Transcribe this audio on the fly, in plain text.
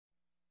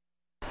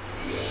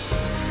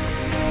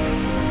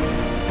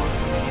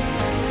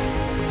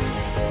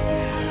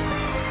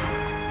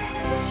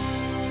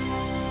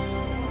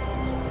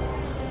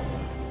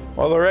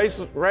Well,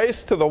 the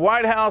race to the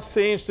White House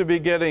seems to be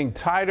getting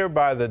tighter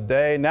by the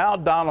day. Now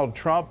Donald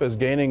Trump is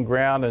gaining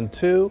ground in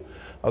two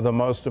of the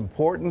most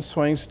important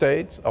swing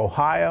states,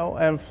 Ohio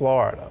and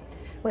Florida.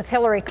 With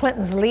Hillary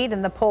Clinton's lead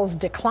in the polls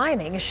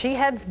declining, she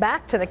heads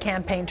back to the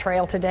campaign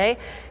trail today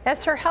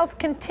as her health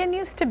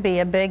continues to be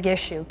a big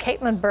issue.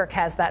 Caitlin Burke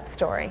has that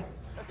story.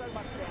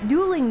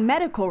 Dueling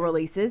medical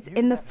releases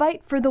in the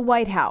fight for the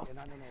White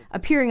House.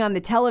 Appearing on the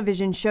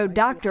television show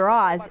Dr.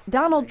 Oz,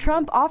 Donald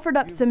Trump offered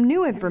up some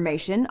new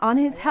information on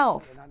his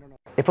health.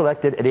 If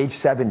elected at age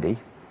 70,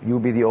 you will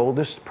be the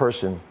oldest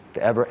person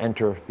to ever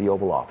enter the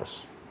Oval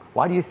Office.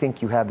 Why do you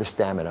think you have the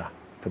stamina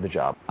for the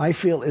job? I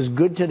feel as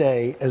good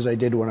today as I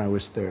did when I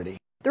was 30.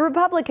 The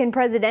Republican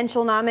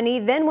presidential nominee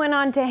then went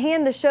on to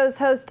hand the show's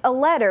host a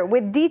letter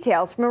with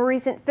details from a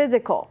recent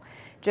physical.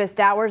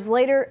 Just hours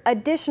later,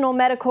 additional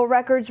medical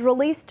records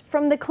released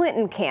from the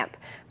Clinton camp,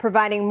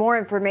 providing more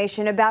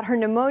information about her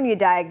pneumonia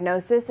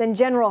diagnosis and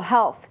general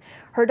health.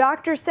 Her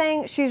doctor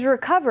saying she's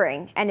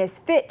recovering and is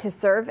fit to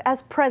serve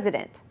as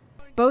president.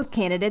 Both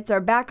candidates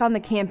are back on the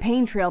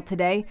campaign trail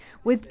today,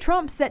 with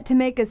Trump set to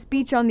make a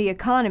speech on the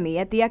economy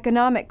at the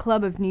Economic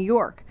Club of New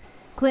York.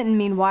 Clinton,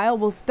 meanwhile,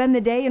 will spend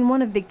the day in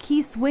one of the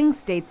key swing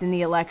states in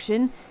the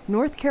election,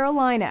 North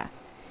Carolina.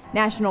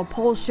 National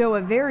polls show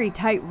a very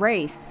tight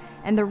race,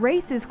 and the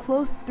race is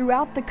close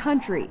throughout the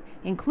country,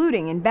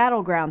 including in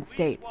battleground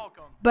states.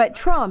 But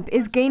Trump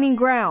is gaining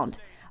ground.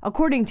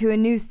 According to a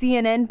new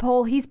CNN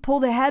poll, he's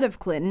pulled ahead of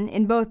Clinton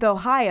in both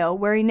Ohio,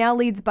 where he now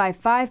leads by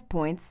 5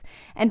 points,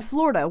 and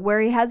Florida,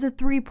 where he has a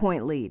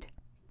 3-point lead.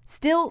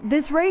 Still,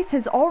 this race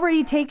has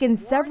already taken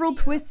several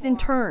twists and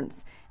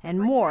turns,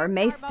 and more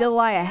may still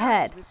lie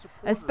ahead,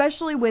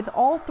 especially with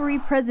all three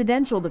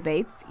presidential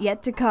debates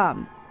yet to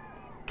come.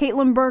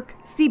 Caitlin Burke,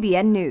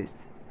 CBN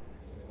News.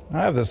 I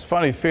have this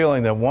funny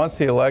feeling that once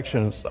the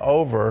election is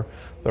over,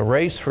 the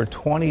race for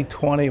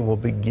 2020 will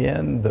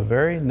begin the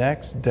very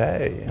next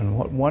day. And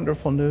what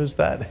wonderful news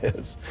that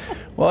is.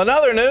 Well, in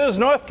other news,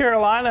 North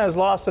Carolina has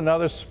lost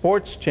another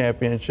sports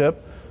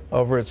championship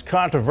over its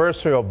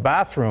controversial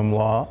bathroom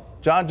law.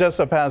 John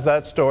Jessup has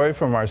that story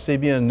from our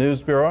CBN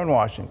News Bureau in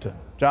Washington.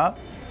 John?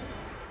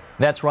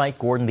 That's right,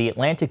 Gordon. The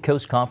Atlantic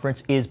Coast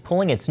Conference is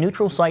pulling its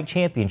neutral site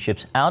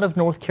championships out of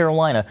North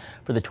Carolina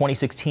for the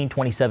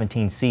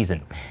 2016-2017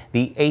 season.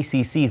 The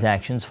ACC's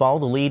actions follow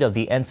the lead of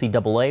the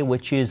NCAA,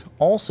 which is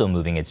also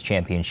moving its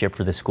championship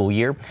for the school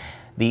year.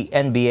 The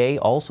NBA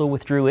also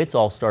withdrew its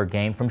All-Star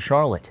game from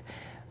Charlotte.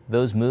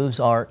 Those moves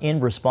are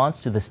in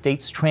response to the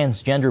state's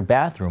transgender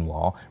bathroom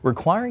law,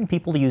 requiring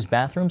people to use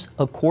bathrooms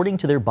according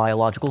to their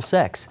biological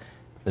sex.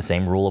 The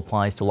same rule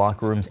applies to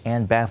locker rooms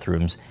and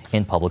bathrooms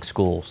in public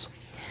schools.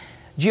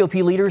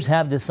 GOP leaders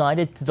have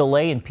decided to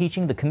delay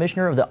impeaching the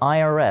commissioner of the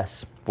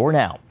IRS for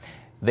now.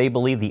 They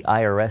believe the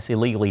IRS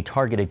illegally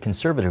targeted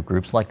conservative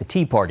groups like the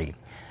Tea Party.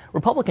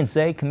 Republicans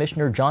say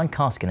Commissioner John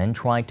Koskinen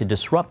tried to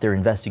disrupt their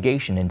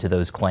investigation into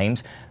those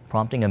claims,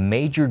 prompting a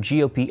major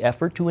GOP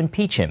effort to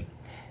impeach him.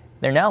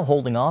 They're now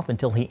holding off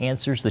until he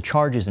answers the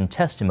charges in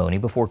testimony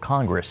before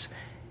Congress.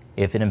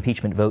 If an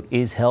impeachment vote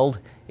is held,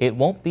 it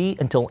won't be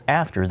until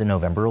after the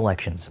November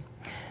elections.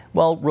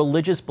 Well,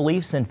 religious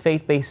beliefs and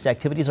faith-based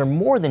activities are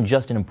more than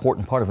just an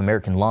important part of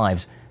American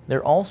lives.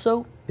 They're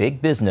also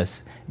big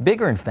business,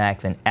 bigger in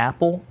fact than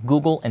Apple,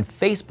 Google, and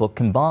Facebook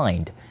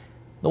combined.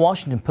 The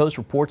Washington Post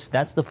reports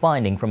that's the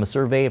finding from a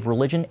survey of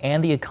religion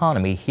and the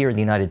economy here in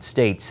the United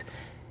States.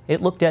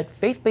 It looked at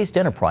faith-based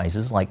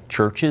enterprises like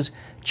churches,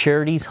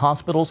 charities,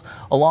 hospitals,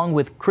 along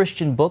with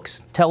Christian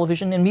books,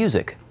 television, and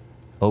music.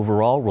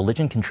 Overall,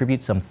 religion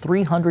contributes some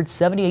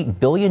 $378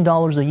 billion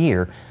a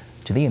year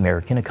to the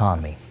American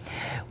economy.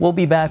 We'll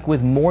be back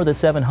with more of the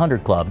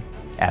 700 Club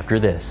after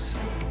this.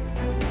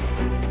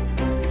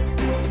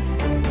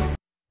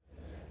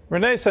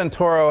 Renee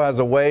Santoro has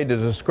a way to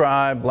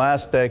describe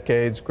last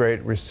decade's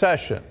Great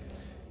Recession.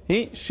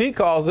 She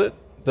calls it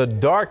the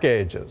Dark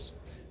Ages.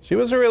 She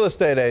was a real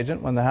estate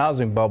agent when the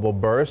housing bubble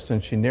burst,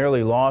 and she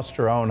nearly lost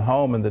her own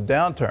home in the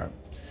downturn.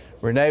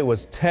 Renee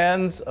was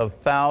tens of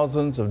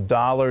thousands of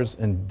dollars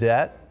in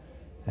debt,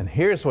 and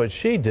here's what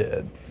she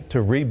did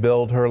to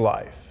rebuild her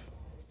life.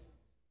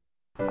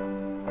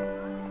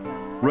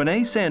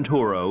 Renee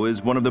Santoro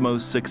is one of the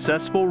most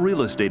successful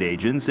real estate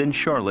agents in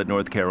Charlotte,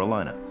 North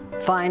Carolina.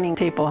 Finding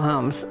people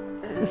homes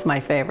is my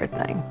favorite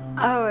thing.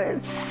 Oh,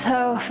 it's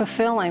so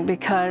fulfilling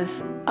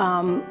because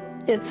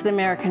it's the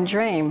American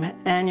dream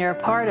and you're a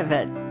part of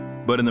it.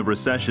 But in the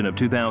recession of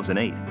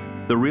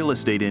 2008, the real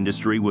estate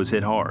industry was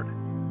hit hard.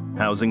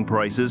 Housing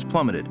prices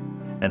plummeted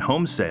and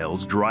home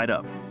sales dried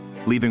up,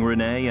 leaving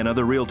Renee and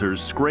other realtors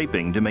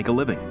scraping to make a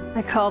living.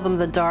 I call them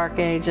the dark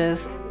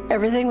ages.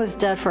 Everything was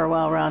dead for a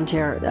while around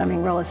here. I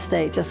mean, real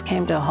estate just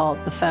came to a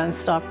halt. The phone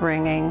stopped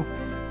ringing.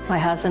 My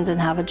husband didn't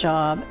have a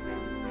job.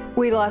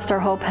 We lost our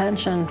whole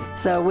pension,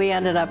 so we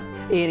ended up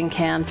eating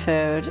canned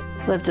food,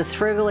 lived as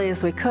frugally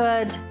as we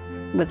could.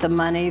 With the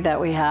money that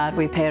we had,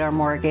 we paid our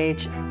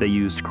mortgage. They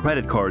used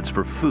credit cards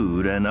for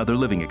food and other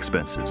living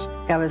expenses.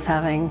 I was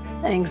having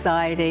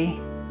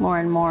anxiety more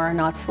and more,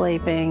 not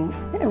sleeping.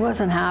 I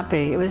wasn't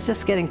happy. It was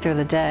just getting through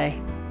the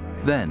day.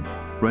 Then,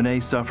 Renee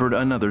suffered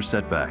another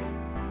setback.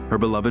 Her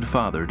beloved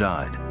father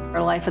died.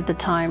 Our life at the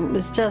time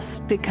was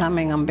just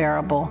becoming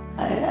unbearable.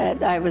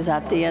 I was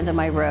at the end of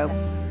my rope.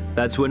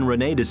 That's when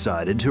Renee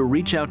decided to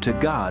reach out to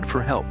God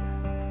for help.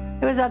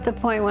 It was at the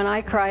point when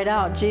I cried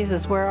out,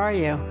 "Jesus, where are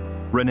you?"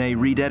 Renee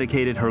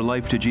rededicated her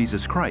life to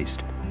Jesus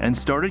Christ and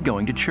started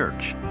going to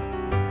church.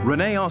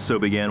 Renee also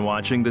began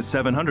watching the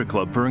 700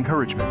 Club for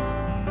encouragement.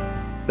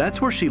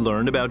 That's where she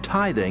learned about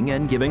tithing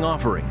and giving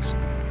offerings.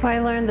 I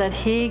learned that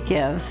He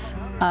gives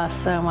us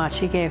so much.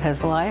 He gave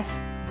His life,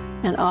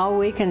 and all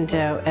we can do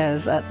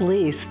is at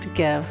least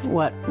give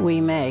what we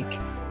make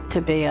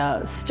to be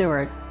a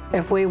steward.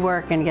 If we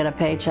work and get a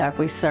paycheck,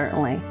 we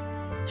certainly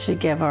should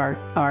give our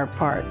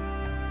part.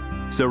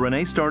 So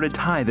Renee started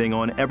tithing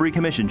on every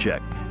commission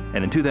check,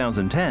 and in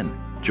 2010,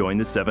 joined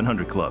the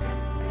 700 Club.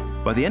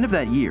 By the end of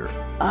that year,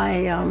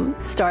 I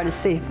started to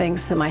see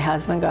things that my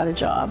husband got a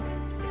job.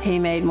 He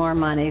made more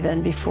money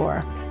than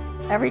before.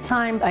 Every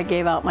time I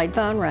gave out, my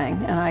phone rang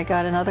and I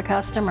got another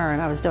customer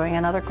and I was doing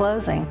another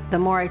closing. The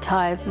more I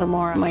tithe, the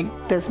more my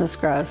business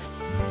grows.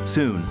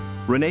 Soon,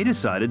 Renee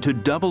decided to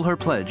double her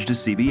pledge to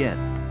CBN.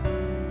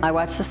 I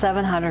watched the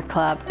 700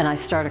 Club and I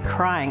started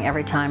crying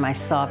every time I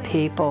saw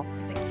people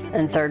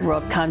in third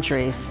world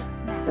countries.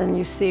 And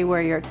you see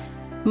where your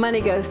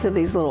money goes to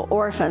these little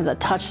orphans that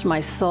touched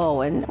my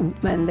soul and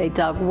they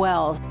dug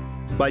wells.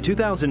 By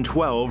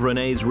 2012,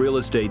 Renee's real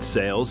estate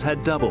sales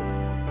had doubled,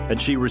 and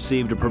she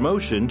received a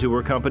promotion to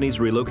her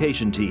company's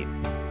relocation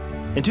team.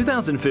 In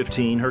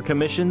 2015, her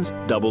commissions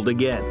doubled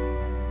again,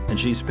 and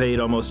she's paid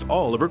almost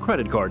all of her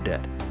credit card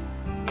debt.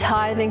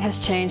 Tithing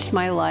has changed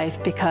my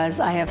life because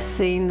I have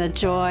seen the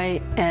joy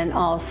and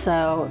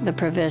also the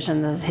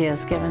provision that He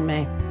has given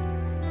me.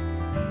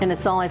 And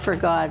it's only for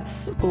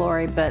God's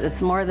glory, but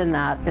it's more than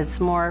that. It's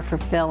more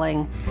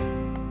fulfilling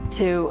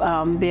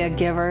to be a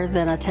giver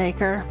than a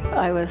taker.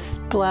 I was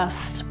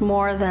blessed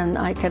more than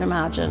I could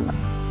imagine.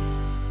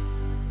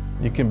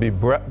 You can be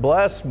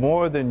blessed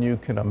more than you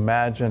can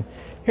imagine.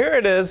 Here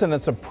it is, and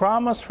it's a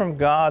promise from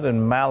God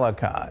in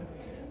Malachi.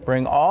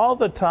 Bring all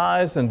the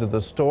tithes into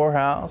the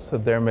storehouse,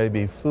 that there may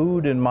be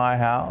food in my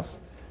house,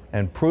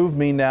 and prove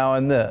me now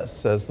in this,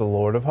 says the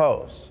Lord of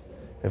hosts.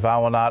 If I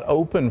will not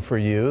open for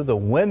you the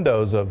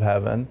windows of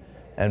heaven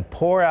and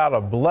pour out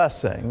a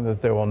blessing,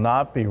 that there will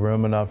not be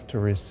room enough to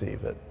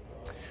receive it.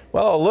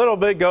 Well, a little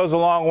bit goes a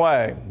long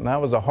way, and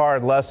that was a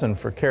hard lesson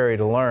for Carrie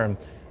to learn.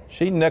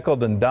 She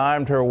nickeled and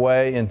dimed her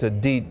way into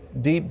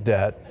deep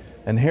debt,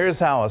 and here's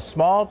how a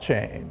small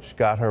change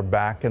got her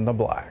back in the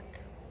black.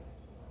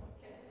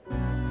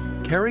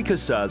 Carrie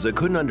Casaza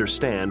couldn't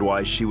understand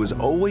why she was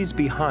always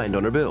behind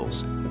on her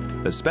bills,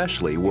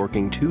 especially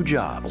working 2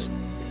 jobs.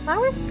 I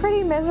was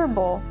pretty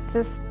miserable,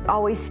 just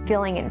always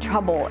feeling in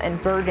trouble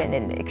and burdened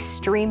and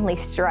extremely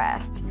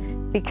stressed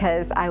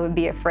because I would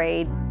be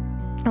afraid,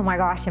 oh my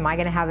gosh, am I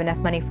going to have enough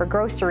money for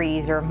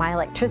groceries or my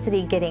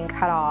electricity getting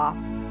cut off?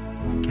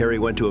 Carrie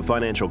went to a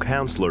financial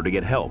counselor to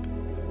get help.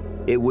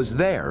 It was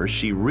there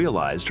she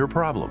realized her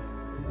problem.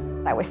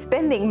 I was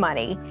spending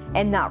money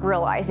and not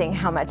realizing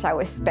how much I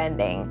was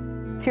spending.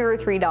 $2 or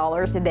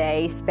 $3 a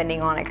day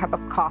spending on a cup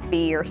of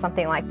coffee or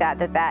something like that,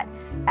 that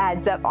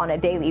adds up on a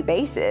daily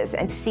basis.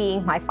 And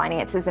seeing my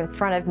finances in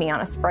front of me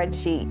on a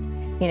spreadsheet,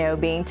 you know,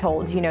 being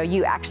told, you know,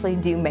 you actually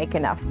do make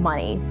enough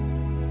money.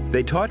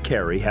 They taught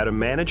Carrie how to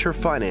manage her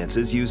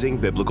finances using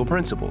biblical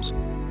principles.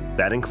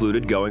 That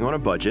included going on a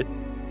budget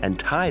and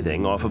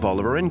tithing off of all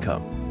of her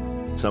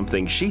income,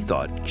 something she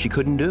thought she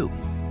couldn't do.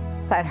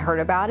 I'd heard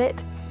about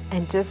it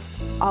and just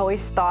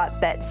always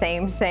thought that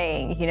same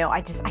saying, you know,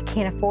 I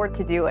can't afford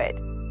to do it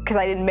because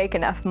I didn't make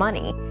enough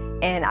money,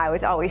 and I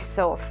was always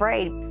so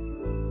afraid.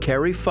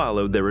 Carrie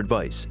followed their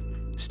advice,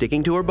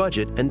 sticking to her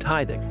budget and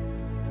tithing.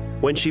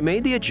 When she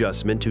made the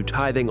adjustment to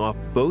tithing off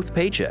both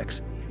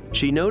paychecks,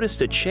 she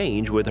noticed a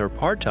change with her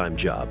part-time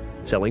job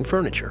selling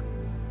furniture.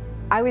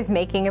 I was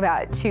making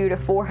about $200 to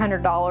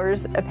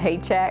 $400 a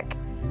paycheck,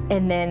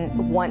 and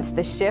then once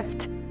the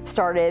shift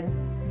started,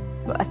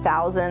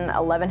 $1,000,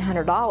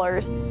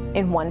 $1,100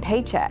 in one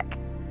paycheck.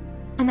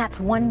 And that's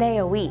one day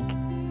a week.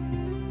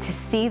 To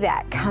see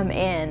that come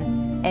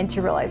in and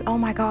to realize, oh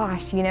my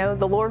gosh, you know,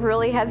 the Lord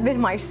really has been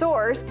my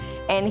source,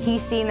 and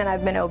He's seen that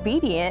I've been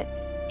obedient,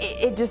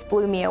 it just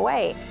blew me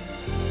away.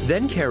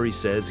 Then Carrie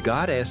says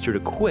God asked her to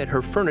quit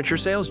her furniture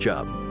sales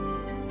job.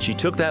 She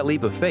took that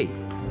leap of faith,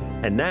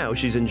 and now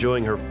she's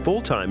enjoying her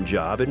full-time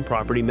job in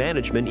property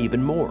management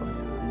even more.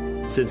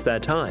 Since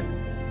that time,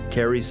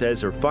 Carrie says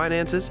her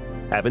finances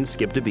haven't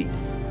skipped a beat.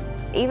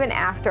 Even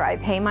after I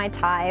pay my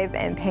tithe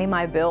and pay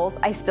my bills,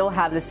 I still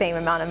have the same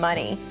amount of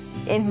money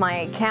in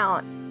my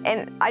account.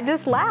 And I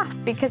just laugh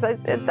because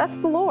that's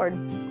the Lord.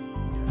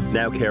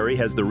 Now Carrie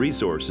has the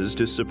resources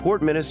to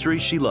support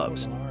ministries she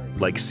loves,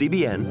 like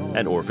CBN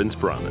and Orphans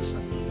Promise.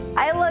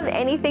 I love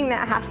anything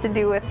that has to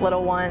do with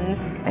little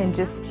ones and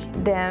just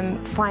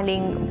them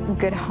finding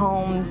good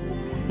homes,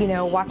 you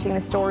know, watching the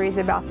stories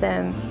about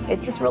them.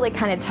 It just really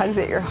kind of tugs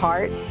at your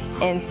heart,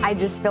 and I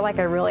just feel like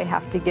I really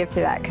have to give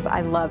to that because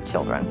I love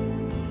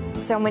children.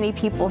 So many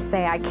people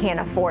say, I can't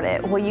afford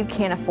it. Well, you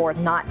can't afford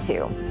not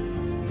to,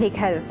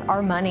 because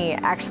our money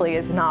actually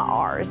is not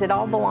ours. It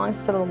all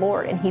belongs to the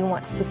Lord, and He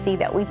wants to see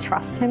that we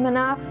trust Him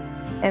enough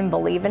and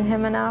believe in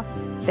Him enough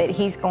that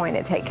He's going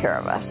to take care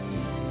of us.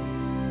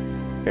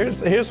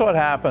 Here's what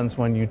happens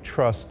when you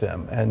trust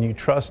Him, and you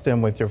trust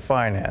Him with your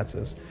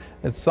finances.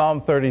 It's Psalm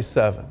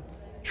 37.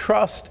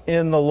 Trust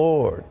in the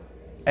Lord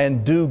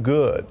and do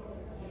good.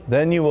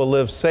 Then you will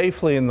live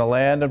safely in the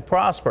land and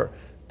prosper.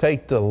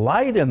 Take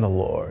delight in the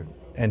Lord,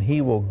 and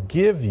He will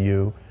give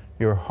you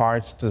your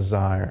heart's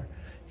desire.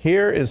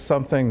 Here is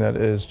something that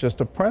is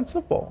just a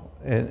principle.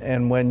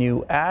 And when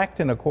you act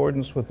in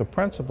accordance with the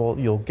principle,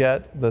 you'll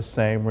get the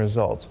same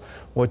results.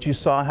 What you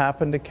saw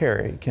happen to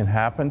Carrie can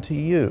happen to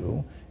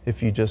you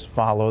if you just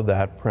follow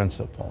that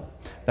principle.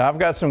 Now, I've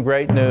got some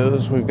great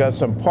news. We've got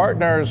some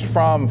partners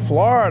from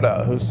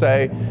Florida who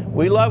say,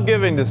 we love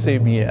giving to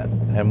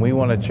CBN, and we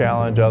want to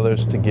challenge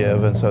others to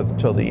give. And so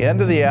till the end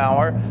of the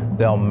hour,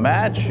 they'll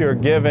match your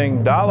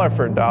giving dollar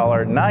for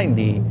dollar,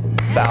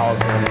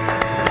 $90,000.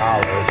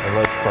 And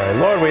let's pray.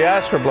 Lord, we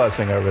ask for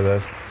blessing over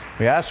this.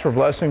 We ask for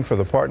blessing for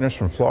the partners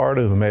from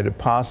Florida who made it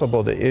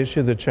possible to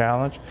issue the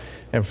challenge.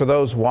 And for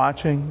those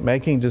watching,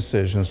 making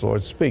decisions,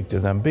 Lord, speak to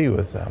them, be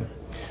with them.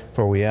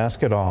 For we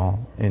ask it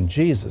all in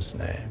Jesus'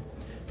 name.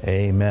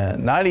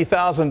 Amen.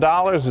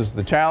 $90,000 is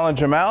the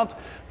challenge amount.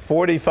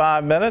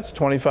 45 minutes,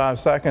 25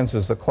 seconds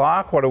is the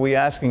clock. What are we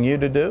asking you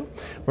to do?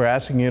 We're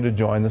asking you to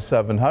join the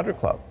 700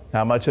 Club.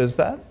 How much is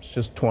that? It's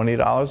just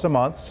 $20 a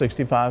month,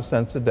 65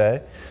 cents a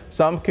day.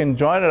 Some can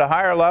join at a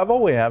higher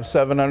level. We have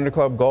 700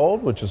 Club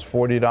Gold, which is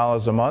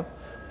 $40 a month.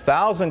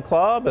 1,000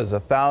 Club is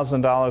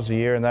 $1,000 a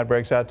year, and that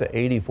breaks out to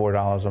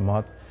 $84 a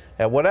month.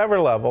 At whatever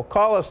level,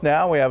 call us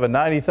now. We have a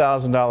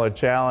 $90,000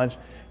 challenge,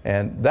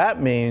 and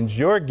that means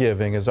your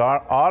giving is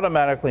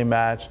automatically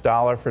matched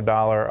dollar for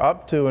dollar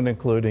up to and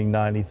including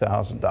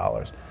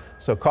 $90,000.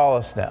 So call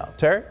us now.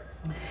 Terry?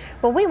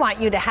 Well, we want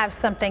you to have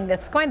something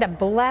that's going to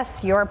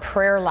bless your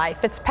prayer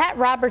life. It's Pat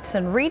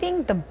Robertson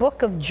reading the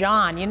book of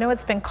John. You know,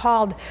 it's been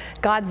called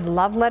God's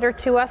love letter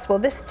to us. Well,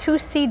 this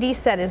 2-CD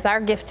set is our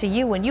gift to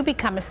you when you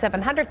become a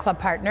 700 Club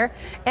partner,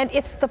 and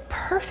it's the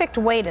perfect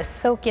way to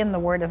soak in the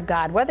Word of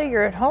God, whether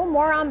you're at home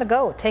or on the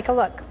go. Take a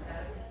look.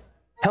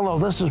 Hello,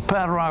 this is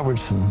Pat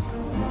Robertson.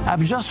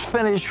 I've just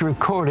finished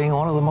recording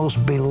one of the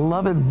most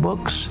beloved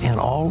books in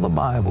all the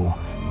Bible,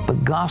 the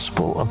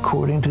Gospel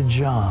according to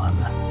John.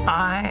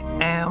 I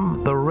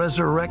am the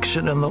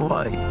resurrection and the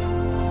life.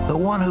 The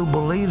one who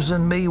believes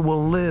in me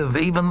will live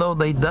even though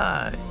they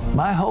die.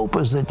 My hope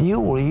is that you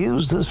will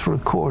use this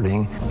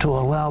recording to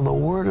allow the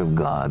Word of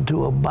God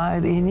to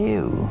abide in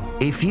you.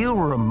 If you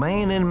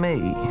remain in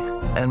me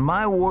and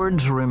my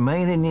words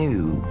remain in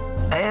you,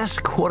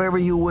 ask whatever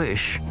you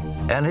wish,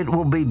 and it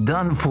will be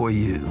done for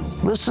you.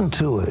 Listen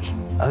to it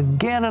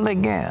again and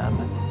again,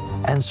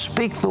 and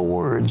speak the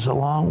words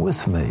along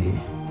with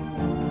me.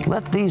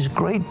 Let these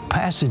great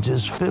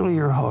passages fill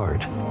your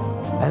heart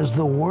as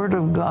the Word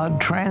of God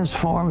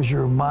transforms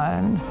your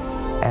mind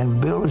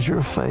and builds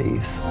your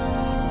faith.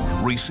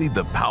 Receive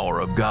the power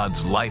of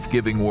God's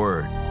life-giving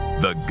Word,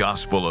 the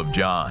Gospel of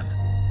John,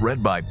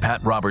 read by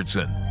Pat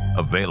Robertson,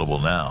 available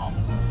now.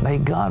 May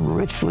God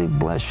richly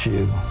bless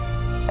you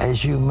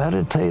as you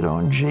meditate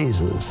on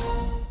Jesus.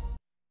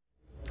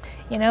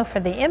 You know, for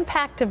the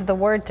impact of the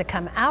Word to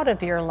come out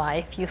of your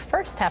life, you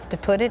first have to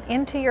put it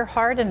into your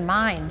heart and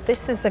mind.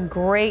 This is a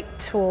great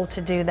tool to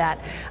do that.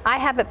 I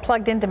have it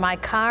plugged into my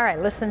car. I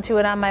listen to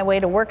it on my way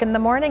to work in the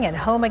morning and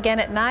home again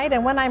at night,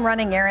 and when I'm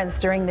running errands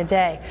during the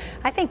day.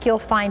 I think you'll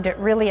find it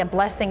really a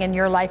blessing in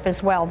your life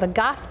as well. The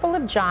Gospel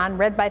of John,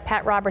 read by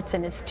Pat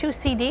Robertson. It's 2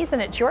 CDs,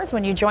 and it's yours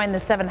when you join the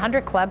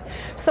 700 Club.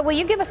 So will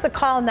you give us a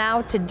call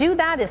now? To do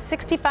that is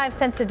 65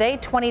 cents a day,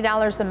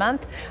 $20 a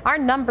month. Our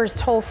number's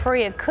toll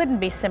free. It couldn't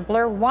be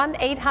simpler.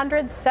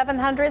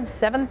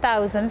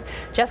 1-800-700-7000.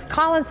 Just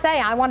call and say,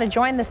 I want to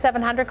join the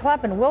 700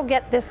 Club, and we'll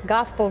get this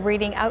gospel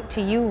reading out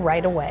to you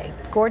right away.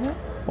 Gordon?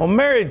 Well,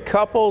 married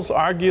couples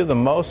argue the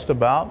most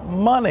about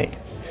money.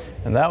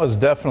 And that was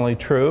definitely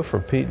true for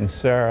Pete and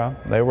Sarah.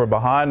 They were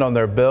behind on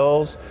their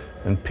bills,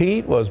 and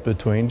Pete was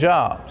between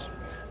jobs.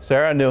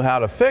 Sarah knew how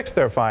to fix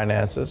their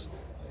finances,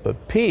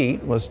 but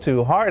Pete was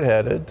too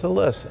hard-headed to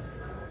listen.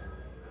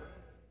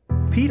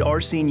 Pete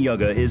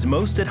Arcine-Yuga is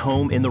most at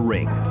home in the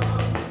ring.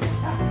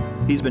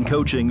 He's been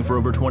coaching for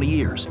over 20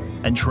 years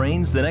and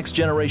trains the next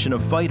generation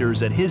of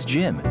fighters at his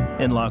gym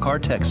in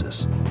Lockhart,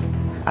 Texas.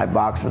 I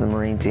box for the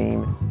Marine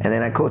team, and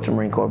then I coach a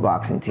Marine Corps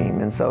boxing team,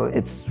 and so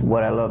it's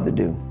what I love to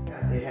do.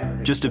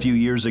 Just a few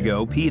years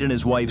ago, Pete and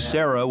his wife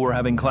Sarah were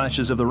having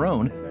clashes of their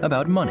own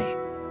about money.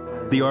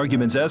 The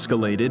arguments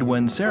escalated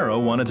when Sarah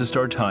wanted to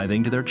start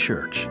tithing to their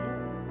church.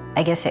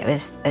 I guess it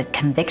was a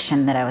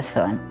conviction that I was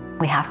feeling.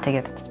 We have to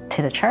give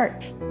to the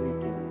church.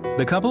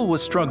 The couple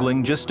was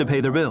struggling just to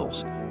pay their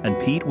bills, and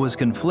Pete was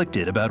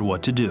conflicted about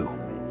what to do.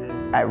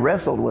 I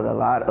wrestled with a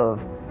lot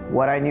of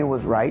what I knew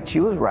was right. She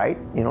was right,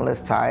 you know,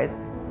 let's tithe.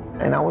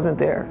 And I wasn't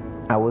there.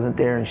 I wasn't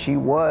there, and she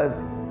was.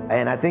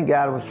 And I think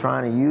God was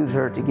trying to use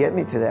her to get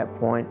me to that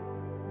point.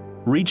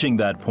 Reaching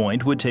that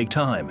point would take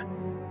time.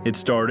 It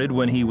started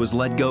when he was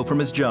let go from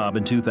his job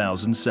in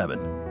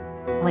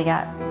 2007. We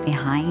got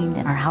behind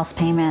in our house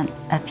payment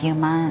a few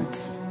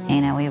months.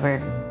 You know, we were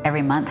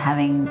every month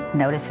having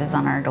notices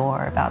on our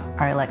door about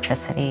our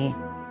electricity.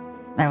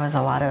 There was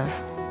a lot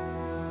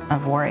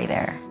of worry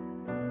there.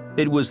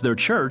 It was their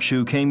church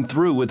who came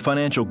through with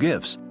financial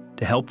gifts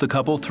to help the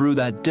couple through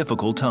that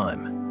difficult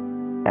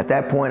time. At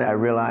that point, I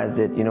realized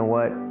that, you know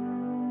what,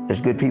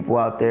 there's good people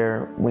out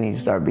there. We need to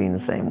start being the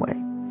same way.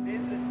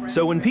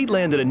 So when Pete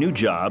landed a new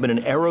job in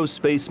an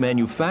aerospace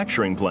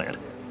manufacturing plant,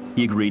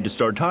 he agreed to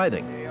start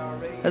tithing,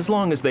 as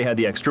long as they had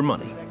the extra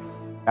money.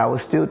 I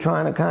was still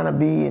trying to kind of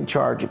be in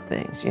charge of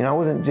things. You know, I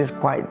wasn't just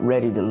quite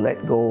ready to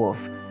let go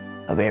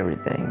of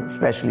everything,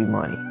 especially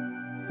money,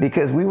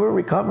 because we were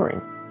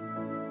recovering.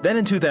 Then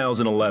in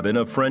 2011,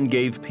 a friend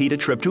gave Pete a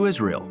trip to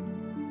Israel.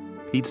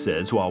 Pete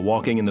says while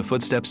walking in the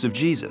footsteps of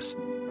Jesus,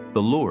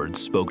 the Lord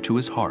spoke to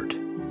his heart.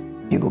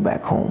 You go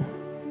back home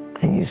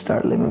and you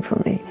start living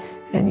for me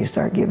and you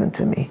start giving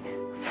to me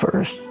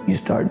first. You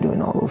start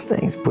doing all those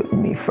things,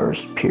 putting me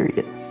first,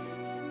 period.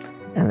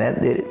 And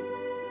that did it.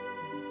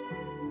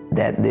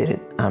 That did it.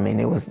 I mean,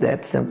 it was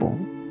that simple.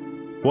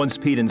 Once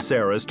Pete and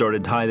Sarah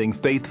started tithing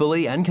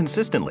faithfully and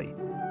consistently,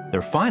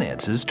 their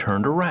finances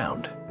turned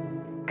around.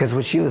 Because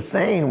what she was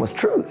saying was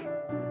truth.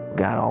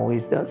 God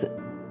always does it.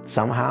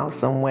 Somehow,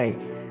 some way.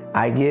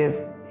 I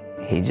give,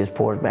 he just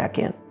pours back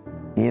in.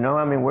 You know,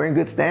 I mean, we're in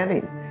good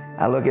standing.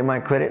 I look at my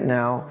credit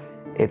now,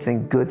 it's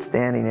in good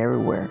standing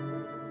everywhere.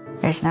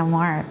 There's no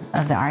more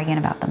of the arguing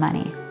about the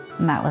money.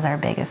 And that was our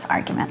biggest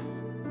argument.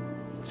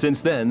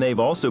 Since then, they've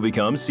also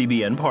become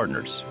CBN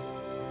partners.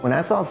 When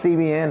I saw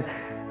CBN,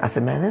 I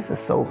said, man, this is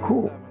so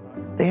cool.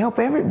 They help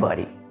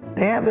everybody.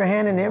 They have their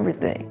hand in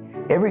everything.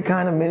 Every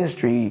kind of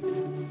ministry,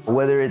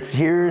 whether it's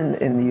here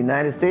in the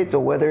United States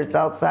or whether it's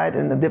outside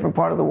in a different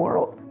part of the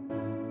world.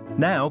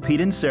 Now,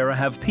 Pete and Sarah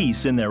have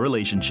peace in their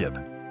relationship.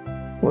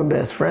 We're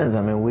best friends.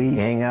 I mean, we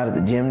hang out at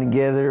the gym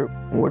together.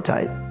 We're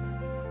tight.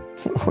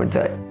 We're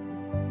tight.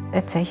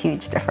 It's a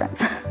huge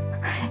difference.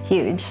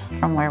 Huge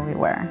from where we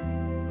were.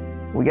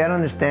 We got to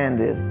understand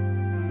this.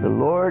 The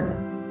Lord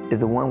is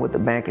the one with the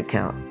bank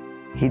account.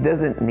 He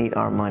doesn't need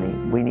our money.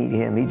 We need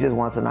him. He just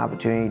wants an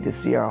opportunity to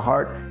see our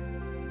heart.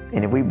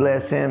 And if we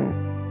bless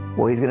him,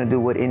 well, he's going to do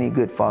what any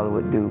good father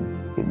would do.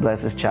 He'd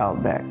bless his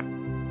child back.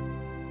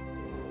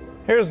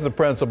 Here's the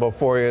principle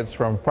for you. It's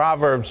from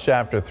Proverbs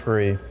chapter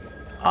 3.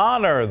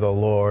 Honor the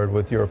Lord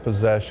with your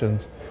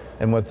possessions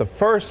and with the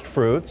first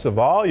fruits of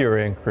all your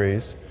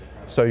increase,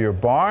 so your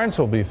barns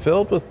will be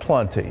filled with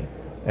plenty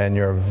and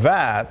your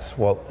vats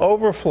will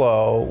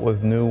overflow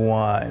with new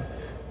wine.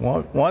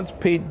 Once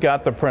Pete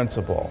got the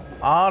principle,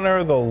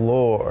 honor the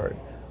Lord,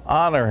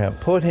 honor him,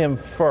 put him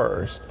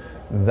first,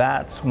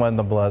 that's when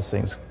the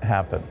blessings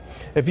happen.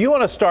 If you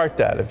want to start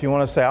that, if you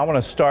want to say, I want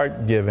to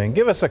start giving,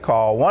 give us a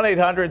call,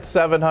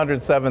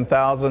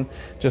 1-800-700-7000.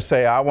 Just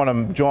say, I want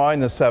to join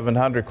the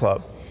 700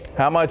 Club.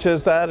 How much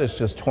is that? It's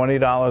just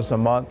 $20 a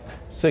month,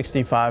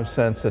 65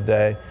 cents a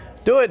day.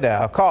 Do it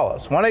now. Call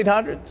us,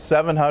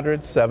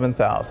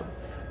 1-800-700-7000.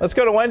 Let's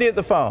go to Wendy at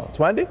the phones.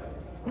 Wendy?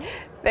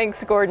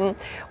 Thanks, Gordon.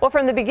 Well,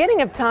 from the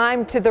beginning of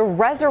time to the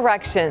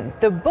resurrection,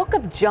 the book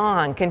of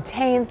John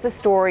contains the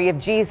story of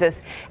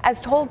Jesus as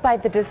told by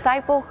the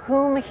disciple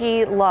whom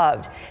he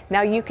loved.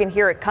 Now you can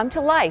hear it come to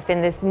life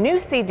in this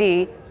new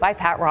CD by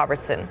Pat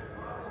Robertson.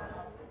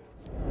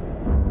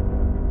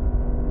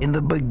 In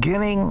the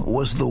beginning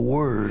was the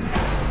Word.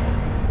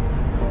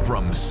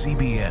 From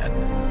CBN.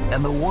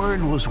 And the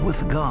Word was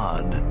with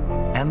God.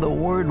 And the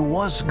Word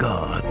was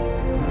God.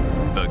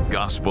 The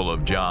Gospel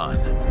of John.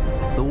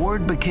 The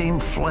Word became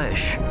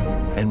flesh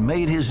and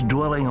made his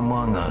dwelling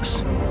among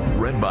us.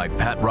 Read by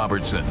Pat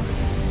Robertson.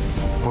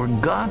 For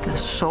God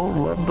so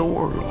loved the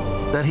world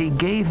that he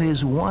gave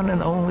his one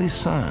and only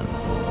Son,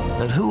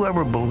 that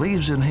whoever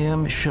believes in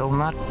him shall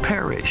not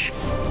perish.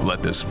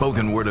 Let the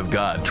spoken word of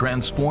God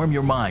transform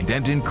your mind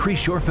and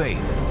increase your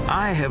faith.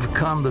 I have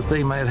come that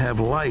they might have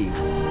life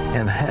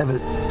and have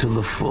it to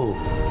the full.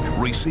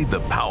 Receive the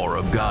power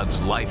of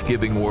God's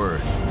life-giving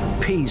word.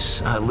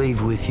 Peace I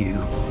leave with you.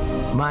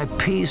 My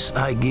peace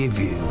I give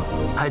you.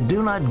 I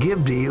do not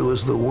give to you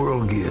as the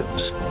world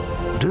gives.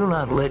 Do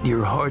not let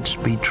your hearts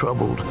be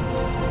troubled,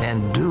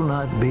 and do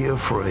not be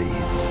afraid.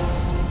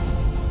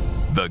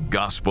 The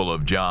Gospel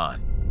of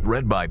John.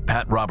 Read by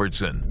Pat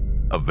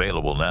Robertson.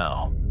 Available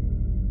now.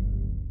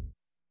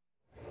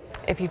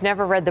 If you've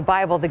never read the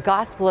Bible, the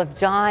Gospel of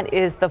John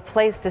is the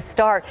place to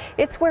start.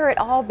 It's where it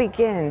all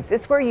begins.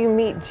 It's where you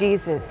meet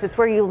Jesus. It's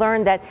where you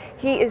learn that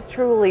he is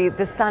truly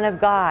the Son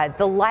of God,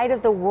 the light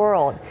of the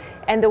world,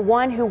 and the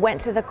one who went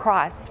to the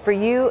cross for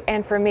you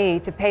and for me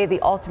to pay the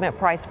ultimate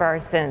price for our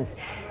sins.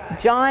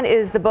 John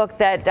is the book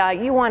that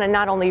you want to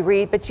not only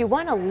read, but you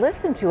want to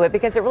listen to it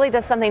because it really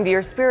does something to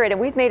your spirit.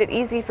 And we've made it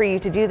easy for you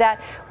to do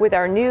that with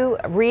our new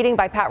reading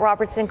by Pat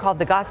Robertson called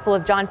The Gospel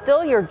of John.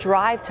 Fill your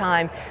drive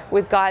time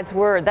with God's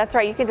Word. That's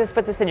right. You can just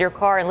put this in your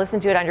car and listen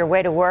to it on your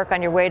way to work,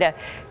 on your way to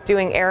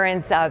doing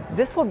errands.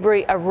 This will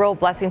be a real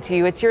blessing to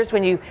you. It's yours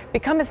when you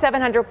become a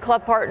 700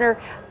 Club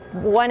partner.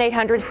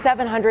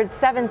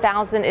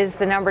 1-800-700-7000 is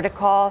the number to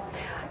call.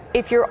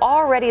 If you're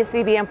already a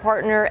CBN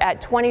partner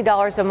at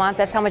 $20 a month,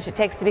 that's how much it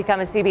takes to become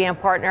a CBN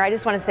partner. I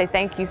just want to say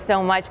thank you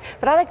so much.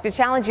 But I'd like to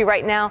challenge you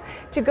right now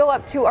to go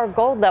up to our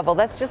gold level.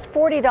 That's just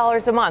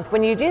 $40 a month.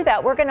 When you do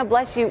that, we're going to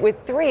bless you with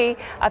 3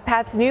 of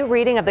Pat's new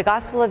reading of the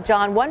Gospel of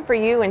John, 1 for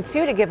you and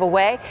 2 to give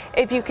away.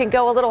 If you can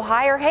go a little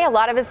higher, hey, a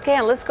lot of us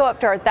can. Let's go up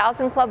to our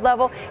 1,000 Club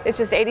level. It's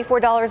just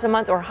 $84 a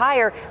month or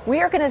higher.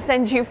 We are going to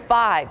send you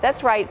 5.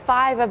 That's right,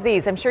 5 of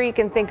these. I'm sure you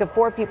can think of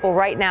 4 people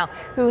right now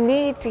who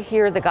need to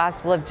hear the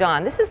Gospel of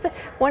John. This is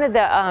one of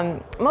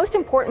the most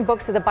important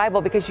books of the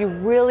Bible because you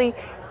really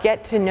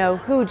get to know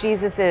who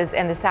Jesus is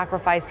and the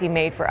sacrifice he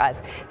made for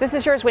us. This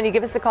is yours when you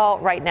give us a call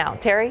right now.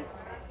 Terry?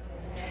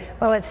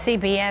 Well, at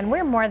CBN,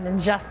 we're more than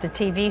just a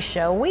TV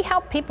show. We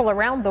help people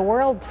around the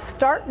world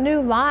start new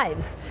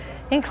lives,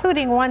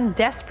 including one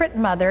desperate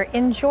mother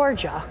in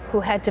Georgia who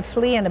had to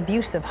flee an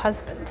abusive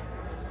husband.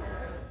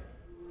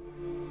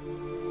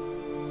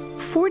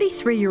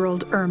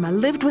 43-year-old Irma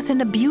lived with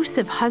an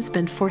abusive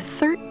husband for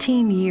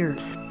 13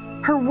 years.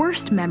 Her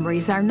worst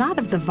memories are not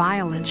of the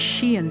violence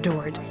she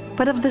endured,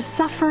 but of the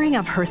suffering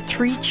of her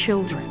 3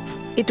 children.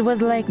 It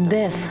was like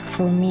death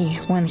for me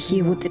when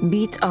he would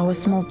beat our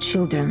small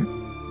children.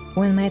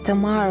 When my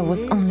Tamara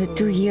was only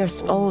 2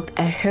 years old,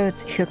 I heard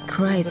her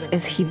cries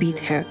as he beat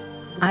her.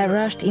 I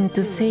rushed in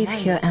to save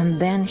her and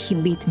then he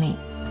beat me.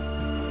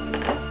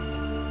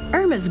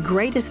 Irma's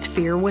greatest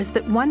fear was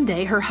that one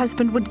day her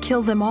husband would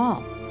kill them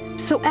all.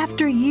 So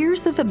after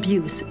years of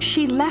abuse,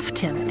 she left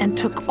him and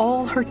took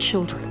all her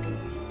children.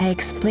 I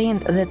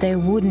explained that I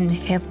wouldn't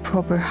have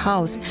proper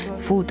house,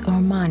 food or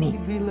money.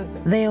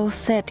 They all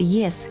said,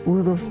 yes,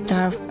 we will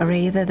starve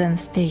rather than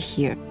stay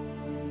here.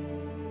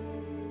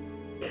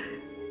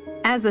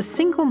 As a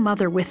single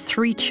mother with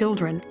 3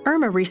 children,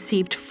 Irma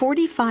received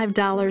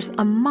 $45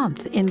 a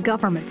month in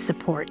government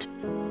support.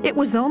 It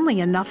was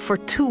only enough for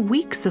 2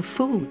 weeks of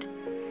food.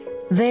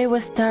 They were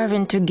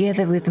starving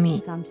together with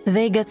me.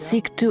 They got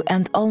sick too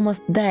and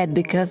almost died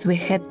because we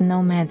had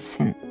no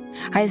medicine.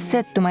 I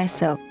said to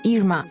myself,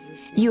 Irma,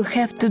 you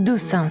have to do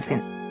something.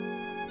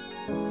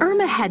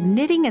 Irma had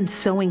knitting and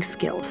sewing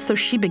skills, so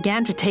she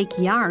began to take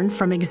yarn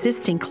from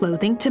existing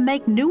clothing to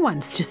make new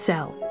ones to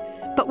sell.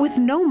 But with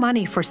no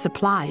money for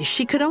supplies,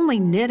 she could only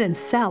knit and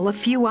sell a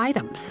few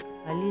items.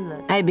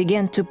 I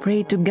began to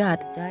pray to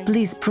God,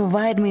 please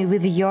provide me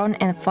with yarn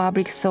and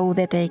fabric so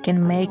that I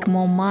can make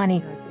more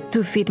money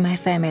to feed my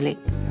family.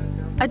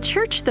 A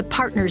church that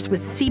partners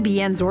with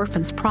CBN's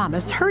Orphans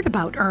Promise heard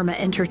about Irma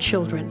and her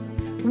children.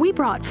 We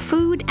brought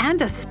food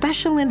and a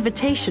special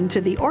invitation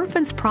to the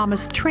Orphans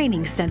Promise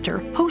Training Center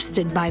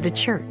hosted by the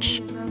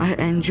church. I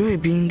enjoy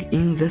being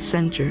in the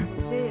center.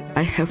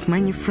 I have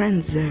many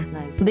friends there.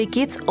 The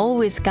kids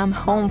always come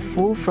home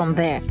full from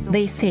there.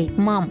 They say,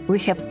 Mom, we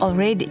have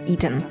already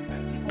eaten.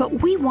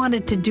 But we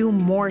wanted to do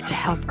more to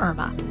help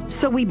Irma,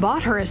 so we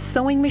bought her a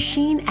sewing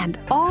machine and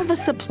all the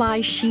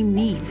supplies she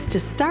needs to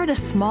start a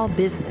small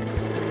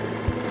business.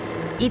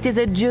 It is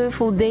a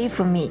joyful day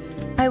for me.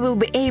 I will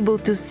be able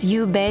to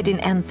sew bedding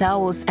and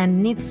towels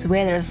and knit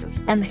sweaters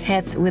and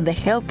hats with the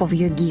help of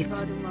your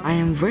gifts. I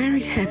am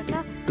very happy.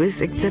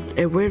 Please accept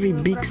a very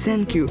big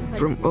thank you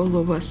from all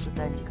of us.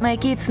 My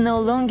kids no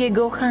longer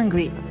go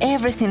hungry.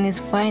 Everything is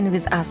fine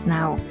with us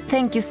now.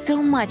 Thank you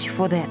so much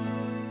for that.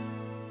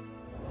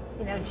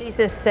 You know,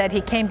 Jesus said he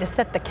came to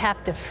set the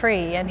captive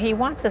free, and he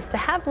wants us to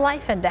have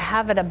life and to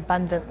have it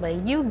abundantly.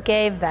 You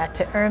gave that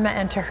to Irma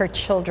and to her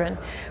children.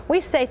 We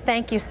say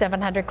thank you,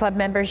 700 Club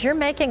members. You're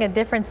making a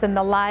difference in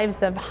the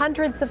lives of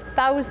hundreds of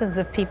thousands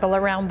of people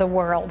around the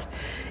world.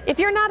 If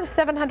you're not a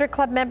 700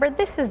 Club member,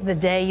 this is the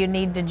day you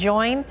need to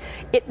join.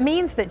 It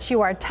means that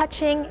you are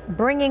touching,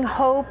 bringing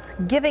hope,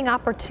 giving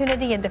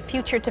opportunity into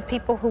future to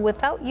people who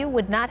without you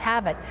would not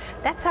have it.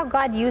 That's how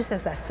God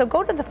uses us. So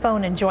go to the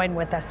phone and join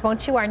with us,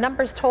 won't you? Our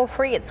number's toll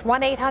free. It's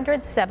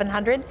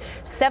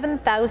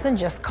 1-800-700-7000.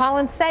 Just call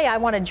and say, I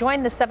want to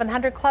join the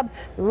 700 Club.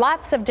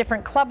 Lots of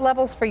different club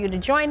levels for you to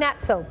join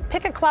at. So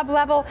pick a club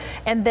level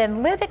and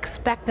then live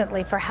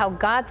expectantly for how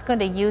God's going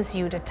to use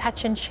you to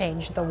touch and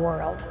change the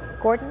world.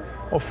 Gordon?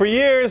 Well, for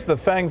years, the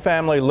Fang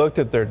family looked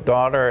at their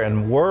daughter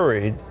and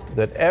worried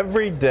that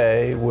every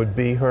day would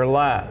be her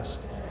last.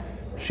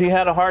 She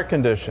had a heart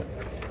condition,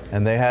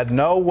 and they had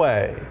no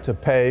way to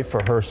pay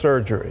for her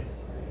surgery.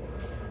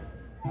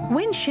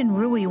 When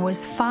Shinrui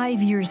was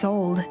 5 years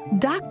old,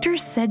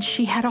 doctors said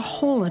she had a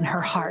hole in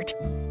her heart,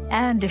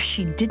 and if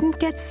she didn't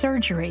get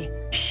surgery,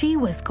 she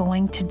was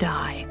going to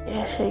die.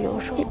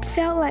 It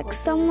felt like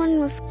someone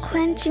was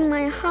clenching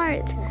my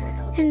heart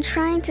and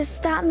trying to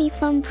stop me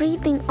from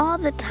breathing all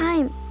the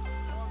time.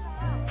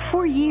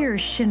 For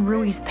years,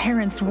 Shinrui's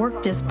parents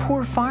worked as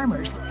poor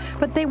farmers,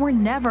 but they were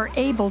never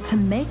able to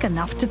make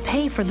enough to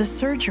pay for the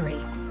surgery,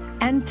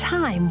 and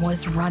time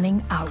was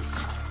running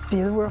out.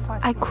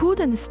 I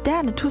couldn't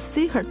stand to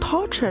see her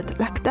tortured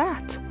like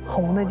that.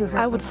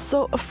 I was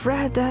so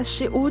afraid that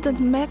she wouldn't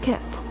make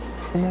it.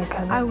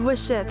 I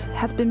wish it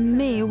had been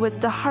me with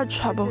the heart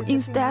trouble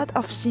instead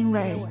of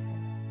Xinrui.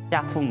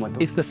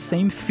 It's the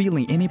same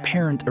feeling any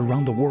parent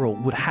around the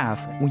world would have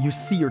when you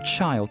see your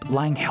child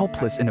lying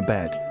helpless in a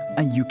bed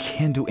and you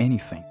can't do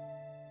anything.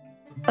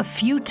 A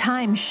few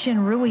times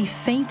Shinrui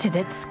fainted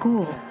at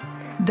school.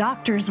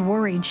 Doctors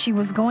worried she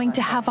was going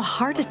to have a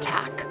heart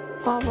attack.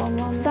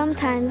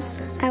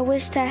 Sometimes I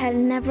wished I had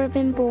never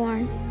been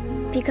born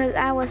because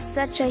I was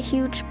such a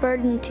huge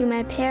burden to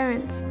my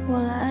parents.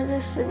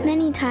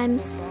 Many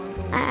times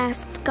I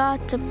asked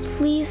God to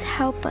please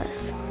help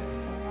us.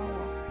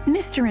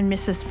 Mr. and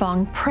Mrs.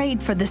 Fong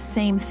prayed for the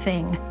same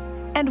thing.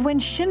 And when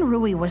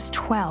Shinrui was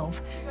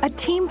 12, a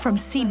team from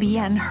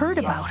CBN heard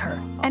about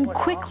her and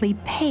quickly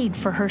paid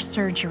for her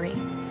surgery.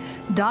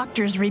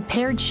 Doctors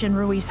repaired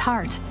Shinrui's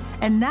heart,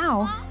 and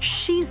now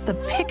she's the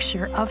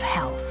picture of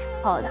health.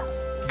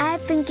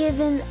 I've been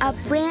given a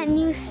brand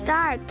new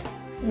start.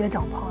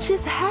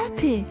 She's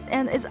happy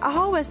and is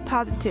always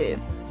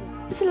positive.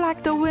 It's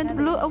like the wind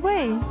blew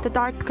away, the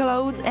dark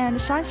clouds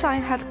and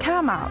sunshine has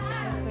come out.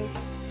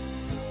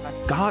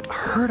 God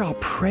heard our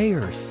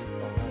prayers.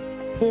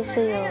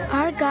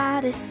 Our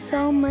God is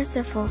so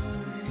merciful,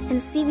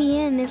 and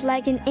CBN is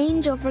like an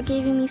angel for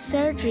giving me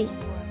surgery.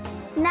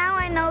 Now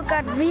I know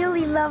God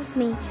really loves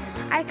me.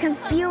 I can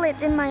feel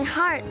it in my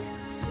heart.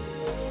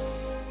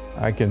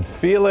 I can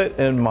feel it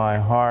in my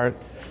heart.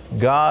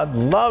 God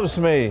loves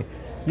me.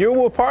 You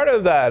were part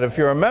of that. If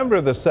you're a member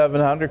of the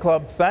 700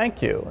 Club,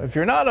 thank you. If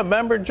you're not a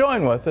member,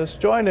 join with us.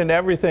 Join in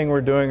everything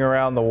we're doing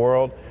around the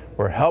world.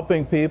 We're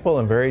helping people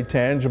in very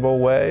tangible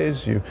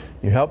ways. You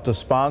help to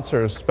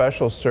sponsor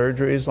special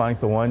surgeries like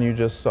the one you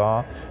just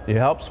saw. You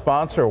help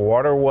sponsor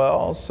water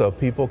wells so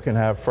people can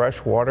have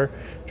fresh water,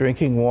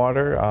 drinking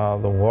water,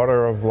 the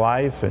water of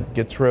life. It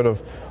gets rid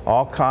of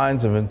all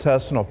kinds of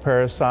intestinal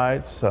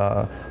parasites,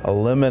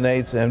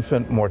 eliminates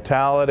infant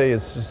mortality.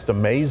 It's just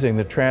amazing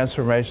the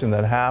transformation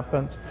that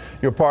happens.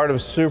 You're part of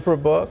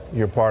Superbook,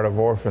 you're part of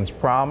Orphans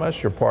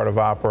Promise, you're part of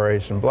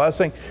Operation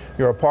Blessing.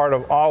 You're a part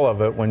of all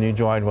of it when you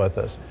join with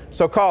us.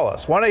 So call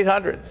us,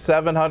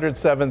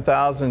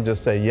 1-800-700-7000.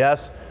 Just say,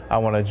 yes, I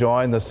want to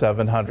join the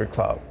 700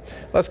 Club.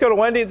 Let's go to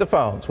Wendy at the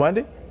phones.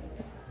 Wendy?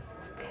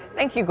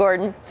 Thank you,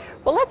 Gordon.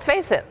 Well, let's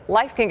face it,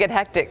 life can get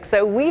hectic,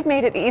 so we've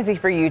made it easy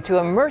for you to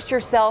immerse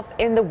yourself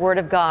in the Word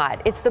of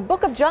God. It's the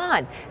Book of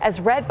John, as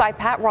read by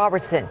Pat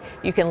Robertson.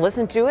 You can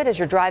listen to it as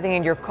you're driving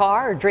in your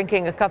car or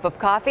drinking a cup of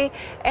coffee,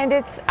 and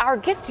it's our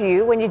gift to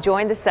you when you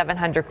join the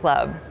 700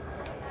 Club.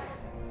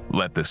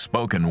 Let the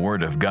spoken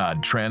word of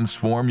God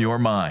transform your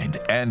mind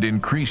and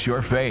increase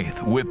your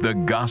faith with the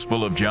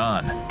Gospel of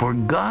John. For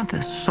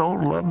God so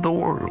loved the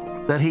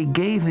world that he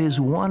gave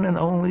his one and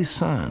only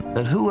Son,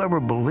 that whoever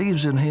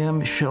believes in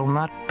him shall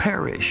not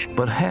perish,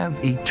 but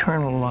have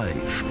eternal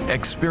life.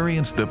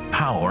 Experience the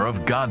power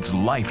of God's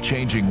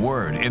life-changing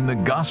word in the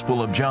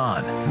Gospel of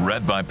John,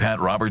 read by Pat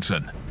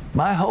Robertson.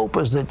 My hope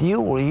is that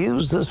you will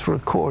use this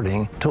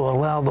recording to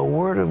allow the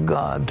Word of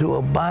God to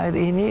abide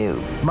in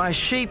you. My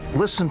sheep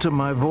listen to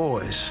my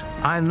voice.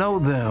 I know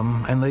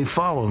them, and they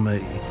follow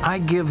me. I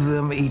give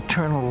them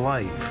eternal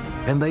life,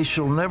 and they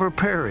shall never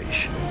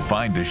perish.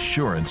 Find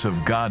assurance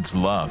of God's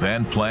love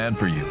and plan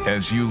for you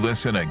as you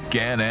listen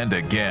again and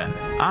again.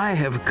 I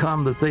have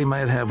come that they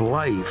might have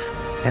life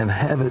and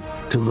have it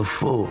to the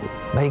full.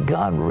 May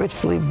God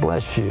richly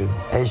bless you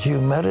as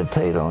you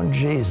meditate on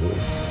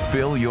Jesus.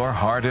 Fill your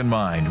heart and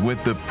mind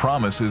with the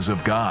promises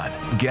of God.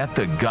 Get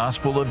the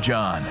Gospel of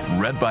John,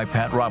 read by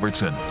Pat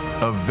Robertson.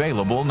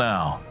 Available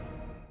now.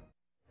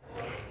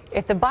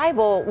 If the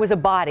Bible was a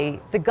body,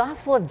 the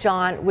Gospel of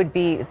John would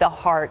be the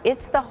heart.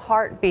 It's the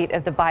heartbeat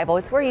of the Bible.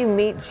 It's where you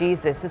meet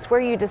Jesus. It's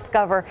where you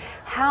discover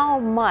how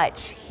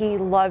much he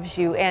loves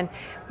you and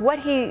what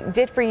he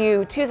did for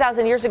you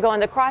 2,000 years ago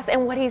on the cross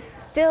and what he's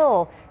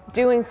still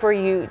doing for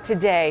you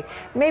today.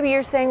 Maybe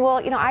you're saying,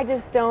 well, I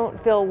just don't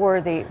feel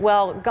worthy.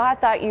 Well, God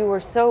thought you were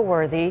so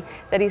worthy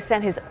that he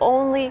sent his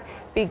only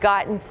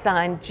begotten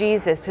Son,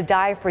 Jesus, to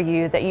die for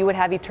you, that you would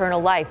have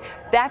eternal life.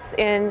 That's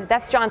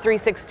John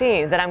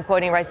 3:16 that I'm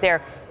quoting right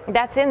there.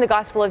 That's in the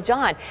Gospel of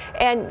John.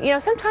 And,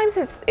 sometimes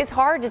it's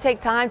hard to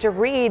take time to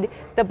read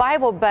the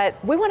Bible, but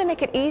we want to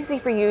make it easy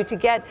for you to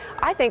get,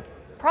 I think,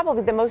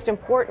 probably the most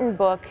important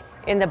book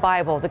in the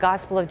Bible, the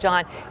Gospel of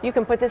John. You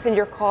can put this in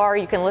your car.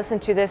 You can listen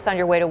to this on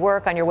your way to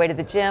work, on your way to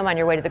the gym, on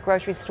your way to the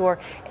grocery store,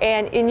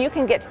 and you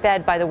can get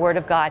fed by the Word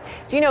of God.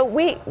 Do you know,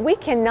 we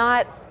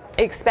cannot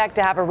expect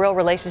to have a real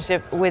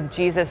relationship with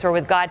Jesus or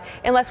with God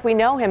unless we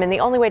know him, and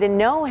the only way to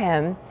know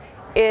him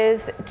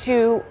is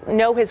to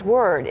know his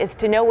word, is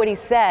to know what he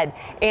said.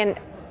 And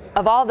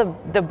of all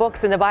the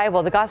books in the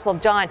Bible, the Gospel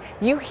of John,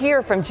 you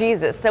hear from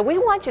Jesus. So we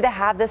want you to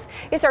have this.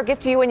 It's our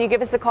gift to you when you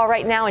give us a call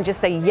right now and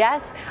just say,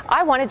 yes,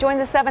 I want to join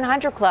the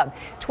 700 Club.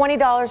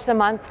 $20 a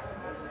month,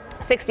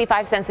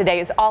 65 cents a day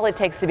is all it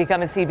takes to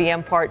become a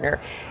CBN partner.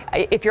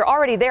 If you're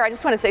already there, I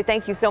just want to say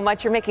thank you so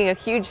much. You're making a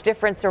huge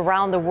difference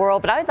around the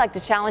world, but I'd like to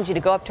challenge you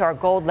to go up to our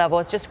gold level.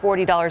 It's just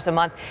 $40 a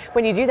month.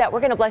 When you do that, we're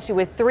going to bless you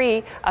with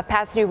 3 of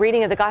Pat's new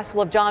reading of the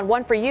Gospel of John,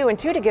 1 for you and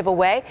 2 to give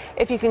away.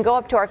 If you can go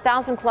up to our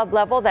 1,000 Club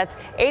level, that's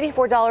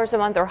 $84 a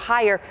month or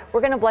higher,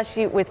 we're going to bless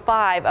you with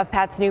 5 of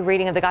Pat's new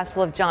reading of the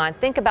Gospel of John.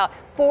 Think about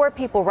 4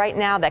 people right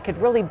now that could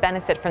really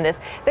benefit from this.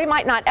 They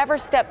might not ever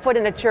step foot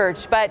in a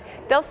church, but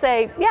they'll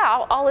say,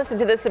 yeah, I'll listen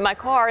to this in my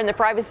car, in the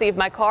privacy of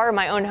my car or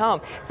my own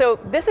home. So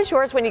this is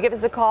yours when you give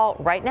us a call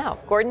right now.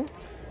 Gordon?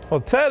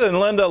 Well, Ted and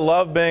Linda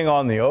love being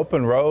on the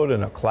open road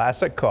in a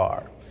classic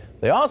car.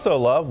 They also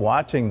love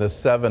watching the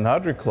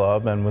 700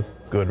 Club, and with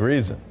good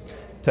reason.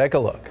 Take a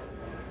look.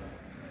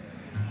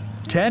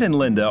 Ted and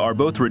Linda are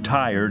both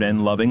retired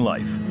and loving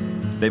life.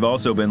 They've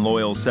also been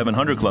loyal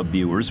 700 Club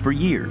viewers for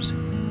years.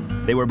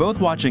 They were both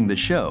watching the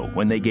show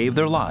when they gave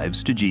their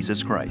lives to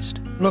Jesus Christ.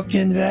 Looked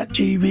into that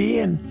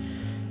TV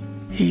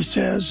and he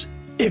says,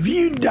 if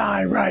you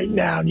die right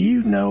now, do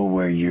you know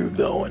where you're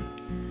going?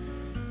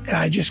 And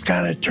I just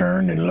kind of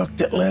turned and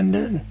looked at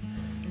Linda and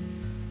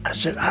I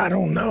said, I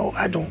don't know.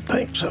 I don't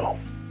think so.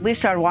 We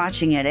started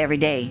watching it every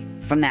day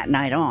from that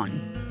night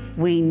on.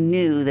 We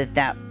knew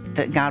that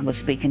God was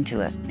speaking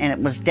to us, and it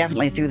was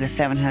definitely through the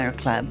 700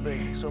 Club.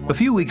 A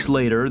few weeks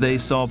later, they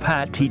saw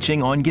Pat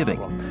teaching on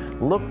giving.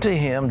 Look to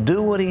him,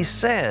 do what he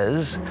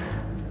says,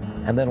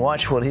 and then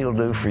watch what he'll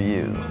do for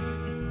you.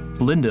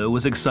 Linda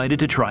was excited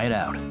to try it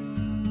out.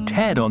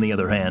 Ted, on the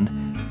other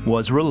hand,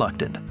 was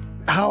reluctant.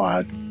 How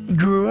I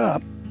grew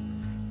up,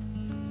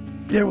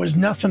 there was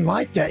nothing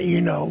like that,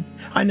 you know.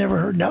 I never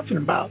heard nothing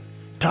about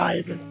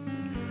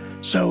tithing.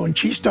 So when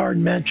she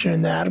started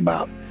mentioning that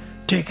about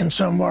taking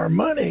some of our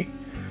money,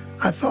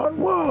 I thought,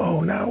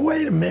 whoa, now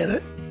wait a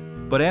minute.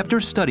 But after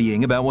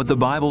studying about what the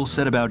Bible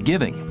said about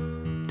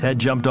giving, Ted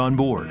jumped on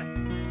board.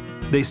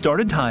 They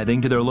started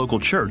tithing to their local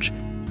church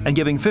and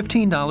giving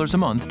 $15 a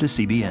month to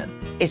CBN.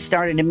 It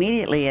started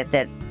immediately at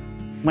that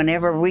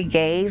whenever we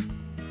gave,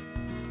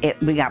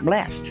 we got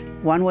blessed.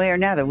 One way or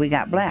another, we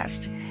got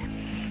blessed.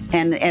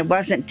 And it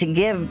wasn't to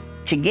give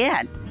to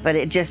get, but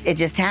it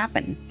just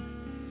happened.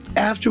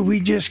 After we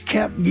just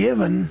kept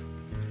giving,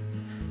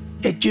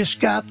 it just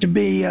got to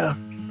be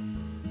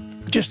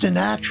just a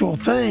natural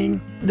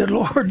thing. The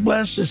Lord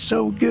blessed us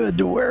so good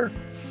to where,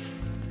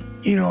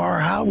 you know, our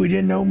house, we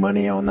didn't owe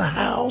money on the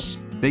house.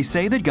 They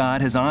say that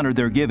God has honored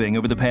their giving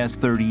over the past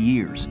 30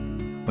 years.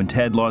 When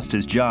Ted lost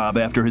his job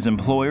after his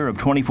employer of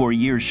 24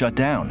 years shut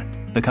down,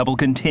 the couple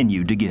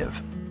continued to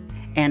give.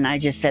 And I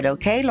just said,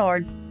 okay,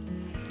 Lord,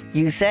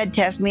 you said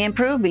test me and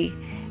prove me.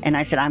 And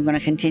I said, I'm going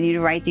to continue to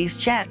write these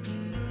checks.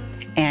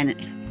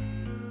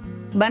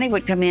 And money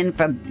would come in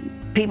from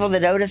people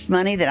that owed us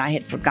money that I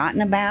had forgotten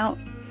about.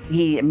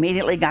 He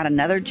immediately got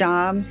another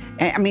job.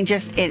 I mean,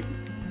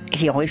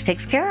 he always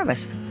takes care of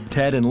us.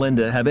 Ted and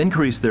Linda have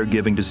increased their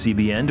giving to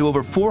CBN to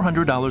over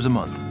 $400 a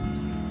month.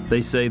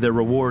 They say their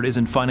reward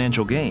isn't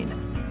financial gain.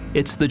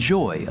 It's the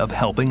joy of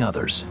helping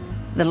others.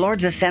 The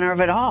Lord's the center of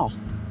it all.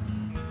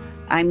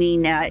 I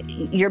mean,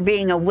 you're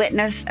being a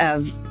witness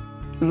of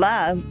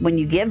love when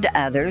you give to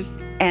others,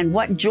 and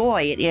what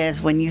joy it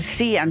is when you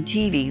see on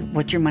TV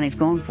what your money's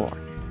going for.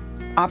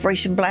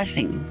 Operation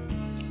Blessing,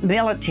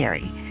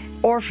 military,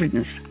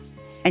 orphans,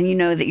 and you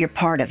know that you're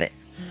part of it.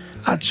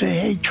 I'd say,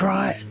 hey,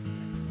 try it.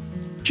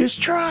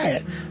 Just try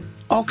it.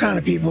 All kind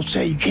of people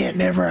say you can't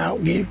never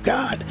outgive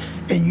God,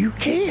 and you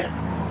can.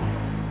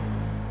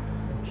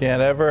 You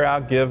can't ever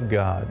outgive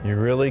God. You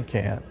really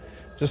can't.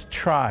 Just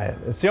try it.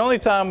 It's the only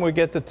time we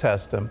get to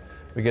test Him.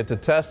 We get to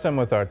test Him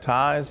with our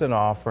tithes and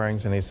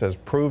offerings, and He says,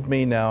 prove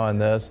me now in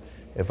this,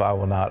 if I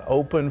will not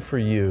open for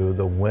you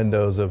the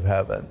windows of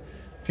heaven.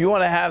 If you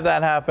want to have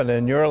that happen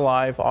in your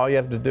life, all you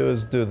have to do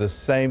is do the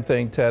same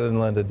thing Ted and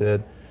Linda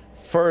did.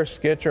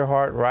 First, get your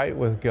heart right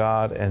with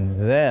God,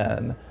 and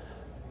then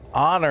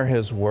honor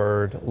His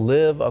word,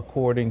 live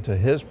according to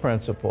His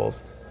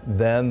principles,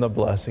 then the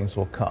blessings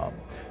will come.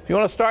 If you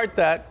want to start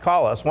that,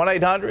 call us,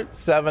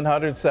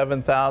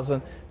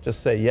 1-800-700-7000.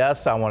 Just say,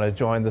 yes, I want to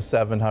join the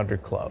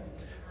 700 Club.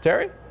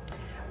 Terry?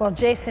 Well,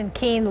 Jason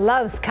Keene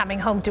loves coming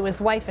home to his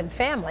wife and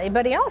family,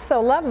 but he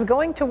also loves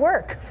going to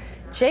work.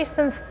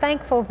 Jason's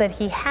thankful that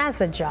he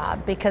has a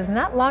job because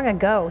not long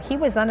ago he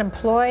was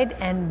unemployed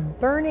and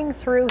burning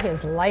through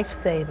his life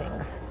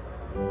savings.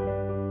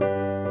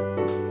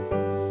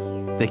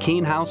 The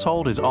Keene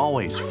household is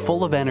always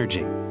full of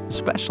energy,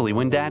 especially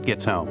when Dad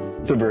gets home.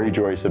 It's a very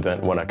joyous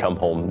event when I come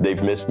home.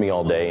 They've missed me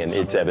all day, and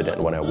it's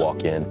evident when I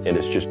walk in, and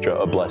it's just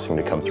a blessing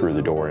to come through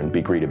the door and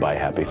be greeted by a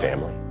happy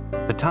family.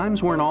 The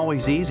times weren't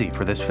always easy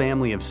for this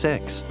family of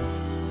 6.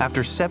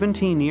 After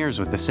 17 years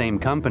with the same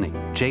company,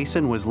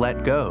 Jason was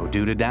let go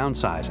due to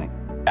downsizing.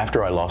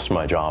 After I lost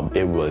my job,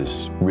 it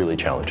was really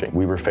challenging.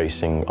 We were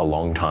facing a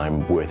long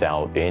time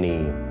without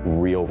any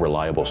real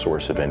reliable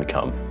source of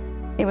income.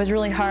 It was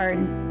really hard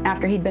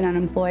after he'd been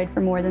unemployed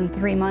for more than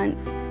 3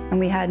 months, and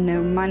we had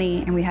no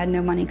money, and we had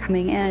no money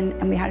coming in,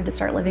 and we had to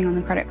start living on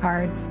the credit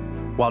cards.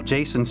 While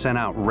Jason sent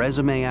out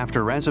resume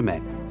after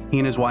resume, he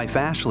and his wife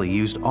Ashley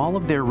used all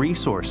of their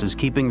resources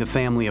keeping the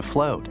family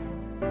afloat.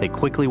 They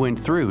quickly went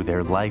through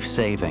their life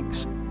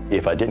savings.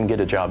 If I didn't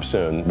get a job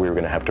soon, we were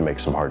going to have to make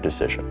some hard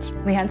decisions.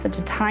 We had such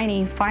a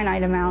tiny,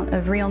 finite amount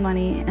of real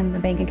money in the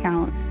bank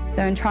account.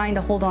 So in trying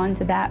to hold on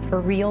to that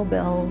for real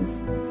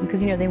bills,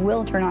 because you know they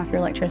will turn off your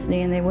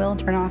electricity and they will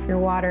turn off your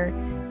water,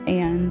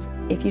 And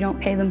if you don't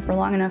pay them for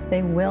long enough,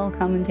 they will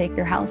come and take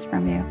your house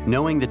from you.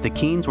 Knowing that the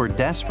Keens were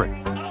desperate,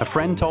 a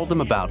friend told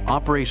them about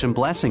Operation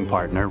Blessing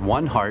partner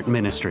One Heart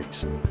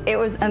Ministries. It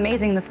was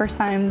amazing the first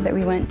time that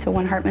we went to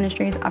One Heart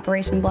Ministries,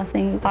 Operation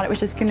Blessing. Thought it was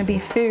just going to be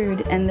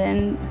food, and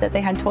then that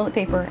they had toilet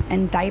paper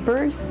and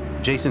diapers.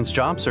 Jason's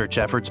job search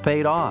efforts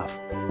paid off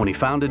when he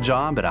found a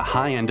job at a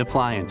high-end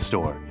appliance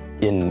store.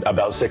 In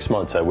about 6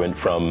 months, I went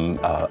from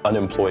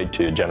unemployed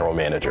to general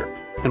manager.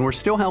 And we're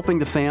still helping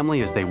the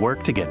family as they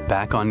work to get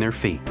back on their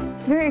feet.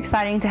 It's very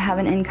exciting to have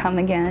an income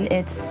again.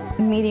 It's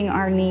meeting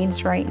our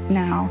needs right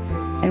now.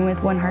 And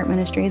with One Heart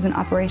Ministries and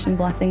Operation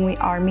Blessing, we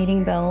are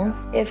meeting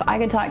bills. If I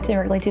could talk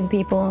directly to the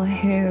people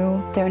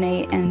who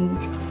donate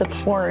and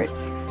support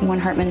One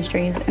Heart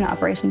Ministries and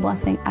Operation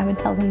Blessing, I would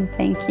tell them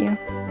thank you.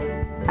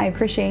 I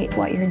appreciate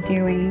what you're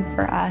doing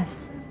for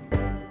us.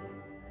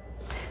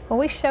 Well,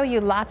 we show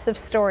you lots of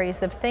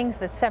stories of things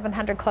that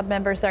 700 Club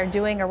members are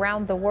doing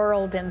around the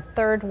world in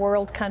third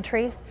world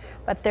countries,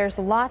 but there's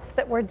lots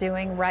that we're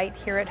doing right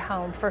here at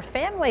home for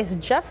families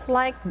just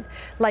like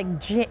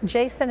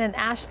Jason and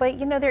Ashley.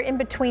 You know, they're in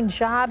between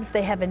jobs,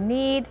 they have a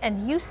need,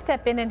 and you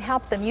step in and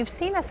help them. You've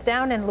seen us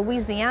down in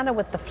Louisiana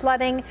with the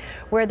flooding,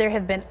 where there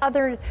have been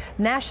other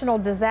national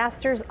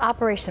disasters.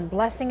 Operation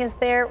Blessing is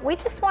there. We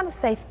just want to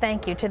say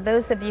thank you to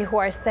those of you who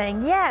are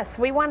saying, yes,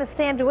 we want to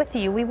stand with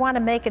you, we want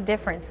to make a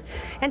difference.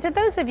 And to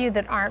those of you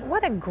that aren't,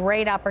 what a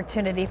great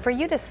opportunity for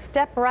you to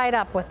step right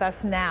up with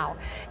us now.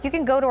 You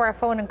can go to our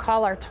phone and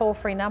call our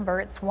toll-free number.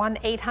 It's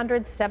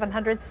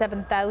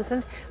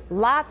 1-800-700-7000.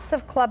 Lots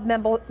of club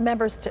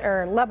members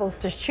or levels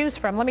to choose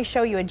from. Let me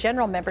show you a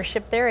general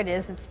membership. There it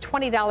is. It's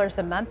 $20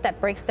 a month.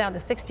 That breaks down to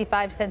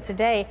 65 cents a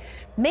day.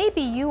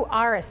 Maybe you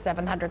are a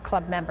 700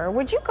 Club member.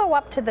 Would you go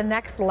up to the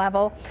next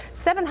level?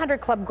 700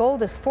 Club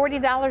Gold is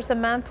 $40 a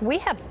month. We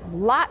have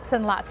lots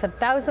and lots of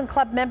 1,000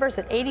 Club members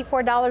at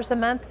 $84 a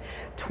month.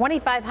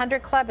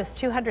 2,500 Club is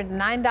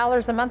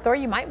 $209 a month, or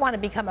you might want to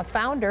become a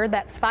founder.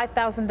 That's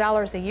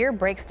 $5,000 a year,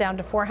 breaks down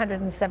to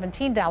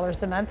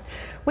 $417 a month.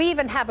 We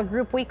even have a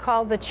group we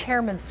call the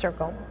Chairman's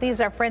Circle.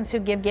 These are friends who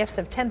give gifts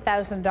of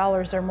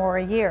 $10,000 or more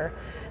a year.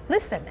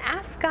 Listen,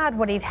 ask God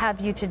what He'd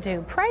have you to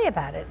do. Pray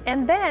about it.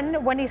 And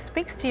then when He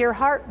speaks to your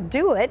heart,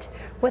 do it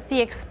with the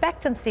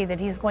expectancy that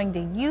He's going to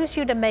use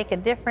you to make a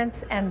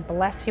difference and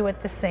bless you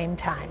at the same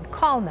time.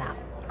 Call now.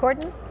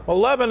 Gordon? Well,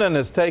 Lebanon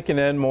has taken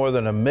in more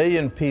than 1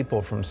 million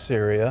people from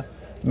Syria.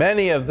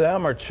 Many of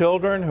them are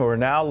children who are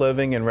now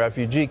living in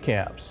refugee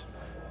camps.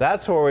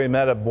 That's where we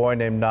met a boy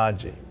named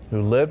Naji,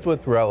 who lived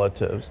with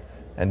relatives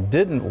and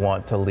didn't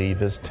want to leave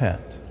his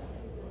tent.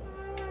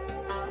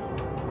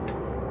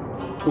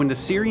 When the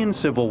Syrian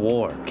civil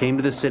war came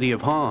to the city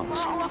of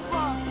Homs,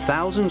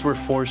 thousands were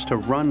forced to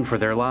run for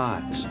their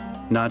lives.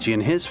 Naji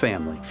and his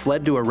family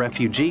fled to a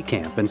refugee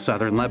camp in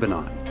southern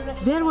Lebanon.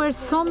 There were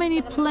so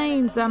many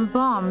planes and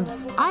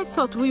bombs. I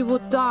thought we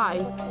would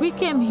die. We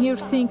came here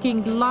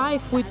thinking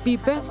life would be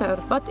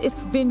better, but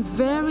it's been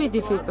very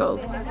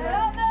difficult.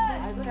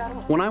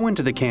 When I went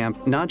to the camp,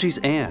 Naji's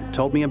aunt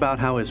told me about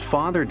how his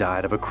father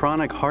died of a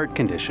chronic heart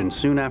condition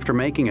soon after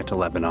making it to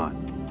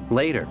Lebanon.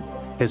 Later,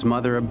 his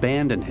mother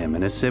abandoned him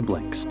and his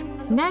siblings.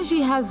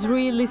 Naji has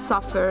really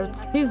suffered.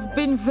 He's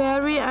been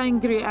very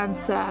angry and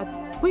sad.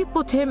 We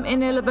put him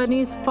in a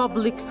Lebanese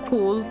public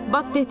school,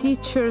 but the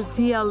teachers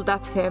yelled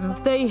at him.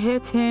 They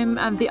hit him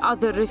and the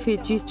other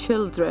refugee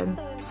children,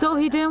 so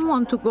he didn't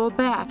want to go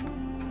back.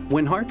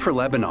 When Heart for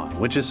Lebanon,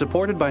 which is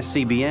supported by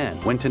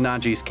CBN, went to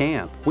Naji's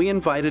camp, we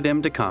invited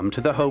him to come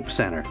to the Hope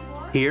Center.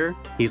 Here,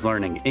 he's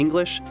learning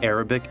English,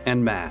 Arabic,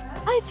 and math.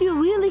 I feel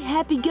really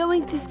happy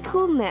going to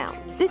school now.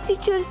 The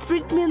teachers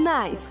treat me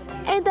nice,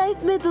 and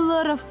I've made a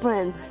lot of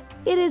friends.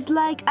 It is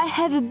like I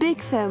have a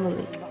big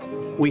family.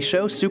 We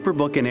show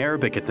Superbook in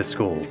Arabic at the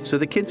school so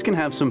the kids can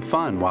have some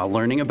fun while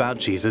learning about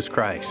Jesus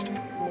Christ.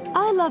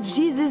 I love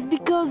Jesus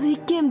because He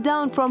came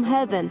down from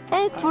heaven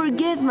and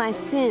forgave my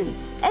sins.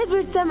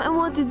 Every time I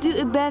want to do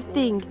a bad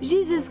thing,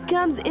 Jesus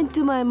comes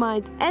into my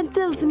mind and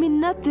tells me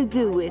not to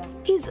do it.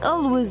 He's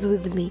always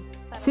with me.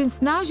 Since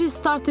Naji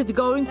started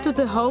going to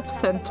the Hope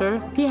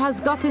Center, he has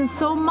gotten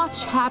so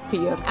much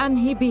happier and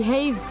he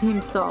behaves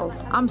himself.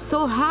 I'm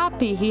so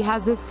happy he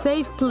has a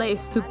safe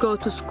place to go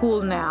to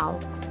school now.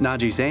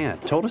 Naji's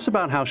aunt told us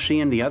about how she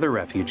and the other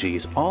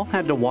refugees all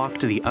had to walk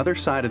to the other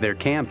side of their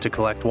camp to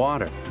collect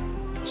water.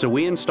 So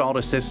we installed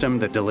a system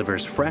that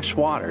delivers fresh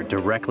water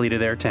directly to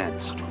their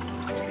tents.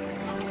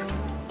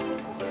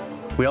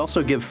 We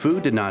also give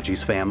food to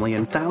Naji's family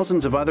and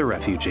thousands of other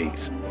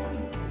refugees.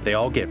 They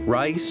all get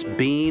rice,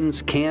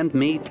 beans, canned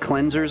meat,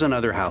 cleansers, and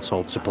other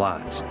household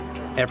supplies.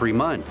 Every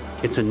month,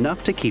 it's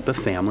enough to keep a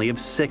family of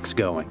 6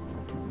 going.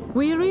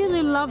 We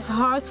really love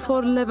Heart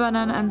for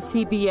Lebanon and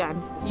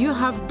CBN. You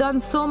have done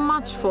so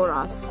much for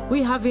us.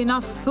 We have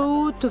enough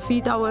food to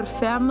feed our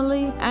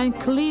family and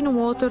clean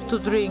water to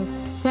drink.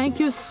 Thank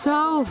you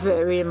so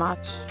very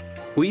much.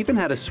 We even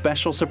had a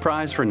special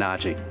surprise for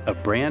Naji, a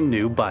brand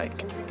new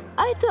bike.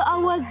 I thought I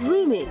was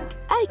dreaming.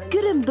 I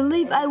couldn't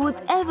believe I would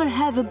ever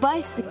have a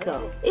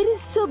bicycle. It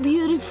is so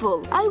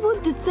beautiful. I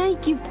want to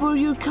thank you for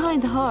your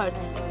kind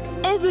hearts.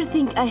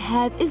 Everything I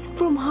have is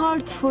from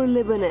Hearts for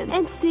Lebanon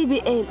and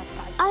CBN.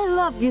 I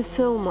love you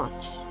so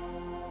much.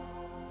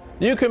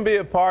 You can be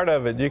a part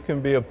of it. You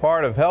can be a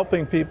part of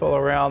helping people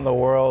around the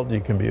world.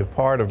 You can be a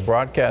part of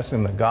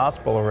broadcasting the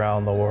gospel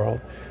around the world.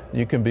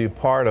 You can be a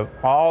part of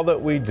all that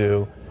we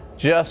do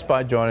just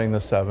by joining the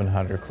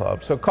 700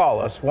 Club. So call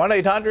us,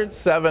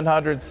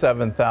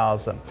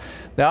 1-800-700-7000.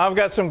 Now, I've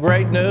got some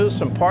great news.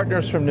 Some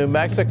partners from New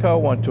Mexico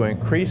want to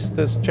increase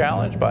this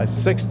challenge by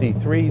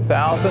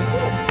 63,000.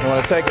 They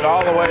want to take it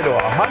all the way to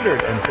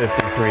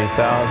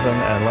 153,000,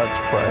 and let's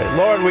pray.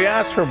 Lord, we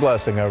ask for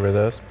blessing over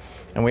this,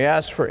 and we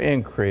ask for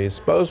increase,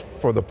 both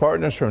for the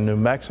partners from New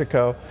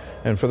Mexico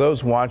and for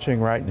those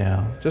watching right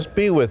now. Just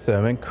be with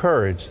them,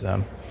 encourage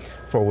them,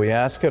 for we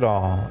ask it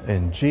all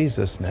in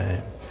Jesus'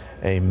 name.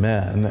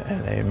 Amen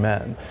and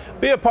amen.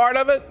 Be a part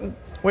of it.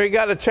 We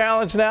got a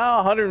challenge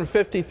now,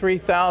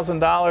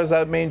 $153,000.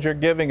 That means your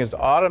giving is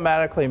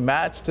automatically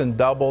matched and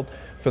doubled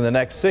for the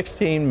next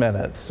 16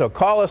 minutes. So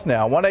call us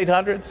now,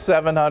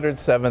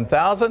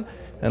 1-800-700-7000,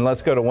 and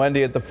let's go to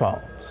Wendy at the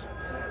phones.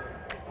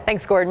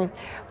 Thanks, Gordon.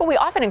 Well, we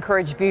often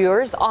encourage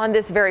viewers on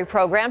this very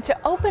program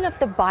to open up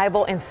the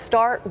Bible and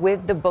start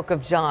with the book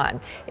of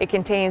John. It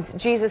contains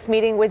Jesus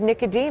meeting with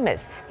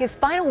Nicodemus, his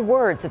final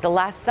words at the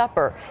Last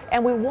Supper,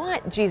 and we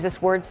want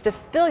Jesus' words to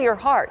fill your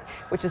heart,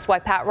 which is why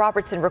Pat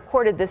Robertson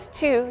recorded this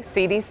 2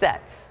 CD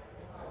sets.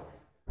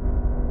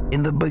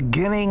 In the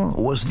beginning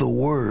was the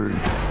Word.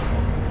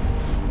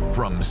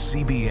 From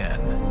CBN,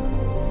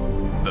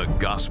 The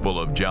Gospel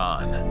of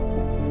John.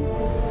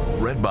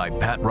 Read by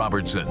Pat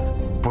Robertson.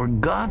 For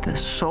God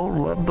so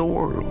loved the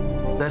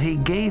world that he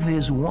gave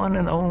his one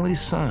and only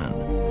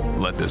Son.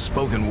 Let the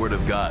spoken word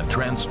of God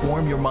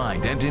transform your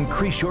mind and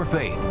increase your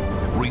faith.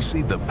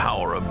 Receive the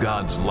power of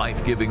God's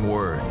life-giving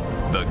word,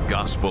 The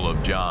Gospel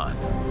of John.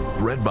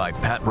 Read by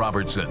Pat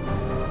Robertson.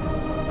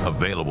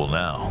 Available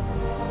now.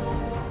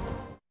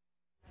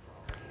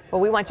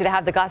 Well, we want you to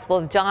have the Gospel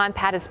of John.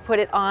 Pat has put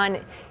it on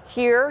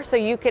here so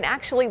you can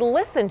actually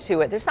listen to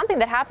it. There's something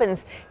that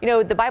happens, you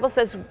know, the Bible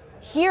says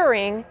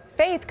hearing,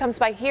 faith comes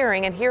by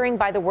hearing, and hearing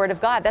by the Word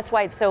of God. That's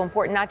why it's so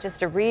important not just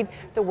to read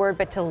the Word,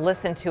 but to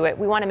listen to it.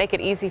 We want to make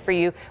it easy for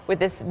you with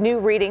this new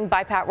reading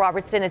by Pat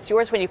Robertson. It's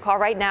yours when you call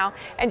right now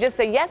and just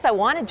say, yes, I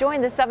want to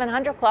join the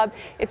 700 Club.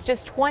 It's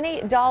just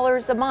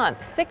 $20 a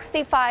month,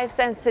 65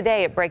 cents a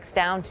day it breaks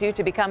down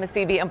to become a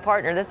CBN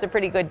partner. That's a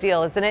pretty good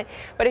deal, isn't it?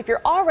 But if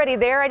you're already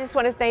there, I just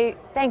want to say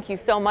thank you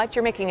so much.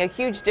 You're making a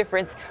huge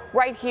difference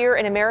right here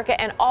in America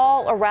and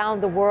all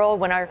around the world.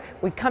 When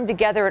we come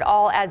together, it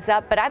all adds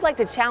up. But I'd like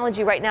to challenge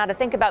you right now to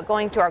think about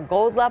going to our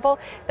gold level.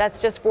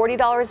 That's just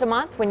 $40 a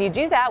month. When you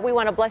do that, we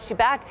want to bless you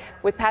back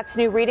with Pat's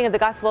new reading of the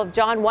Gospel of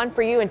John, 1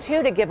 for you and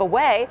 2 to give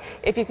away.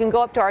 If you can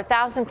go up to our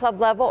 1,000 Club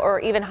level or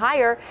even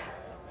higher,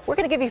 we're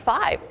going to give you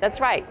 5.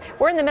 That's right.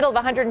 We're in the middle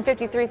of a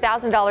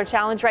 $153,000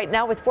 challenge right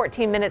now with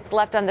 14 minutes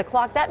left on the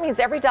clock. That means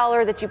every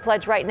dollar that you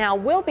pledge right now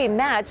will be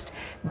matched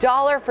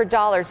dollar for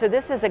dollar. So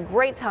this is a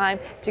great time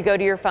to go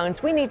to your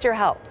phones. We need your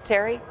help.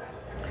 Terry?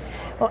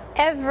 Well,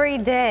 every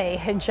day,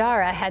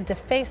 Hajara had to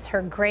face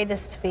her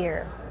greatest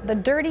fear, the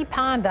dirty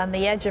pond on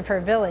the edge of her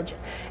village.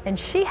 And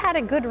she had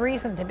a good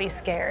reason to be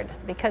scared,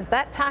 because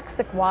that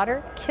toxic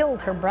water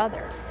killed her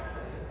brother.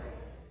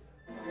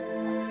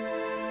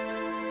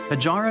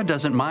 Hajara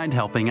doesn't mind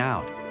helping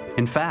out.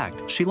 In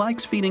fact, she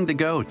likes feeding the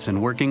goats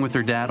and working with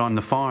her dad on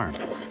the farm.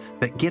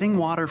 But getting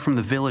water from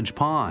the village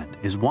pond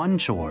is one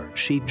chore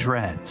she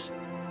dreads.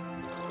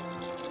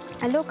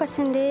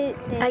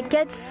 I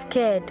get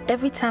scared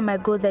every time I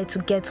go there to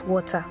get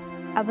water.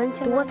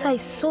 The water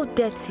is so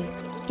dirty.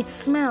 It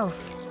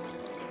smells.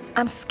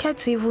 I'm scared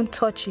to even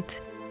touch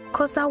it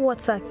because that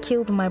water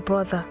killed my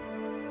brother.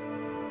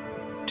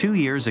 2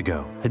 years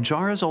ago,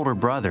 Hajara's older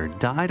brother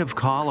died of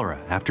cholera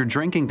after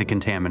drinking the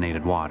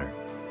contaminated water.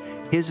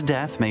 His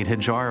death made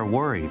Hajara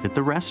worry that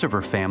the rest of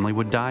her family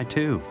would die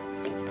too.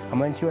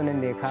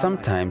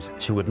 Sometimes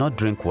she would not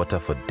drink water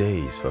for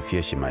days for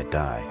fear she might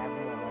die.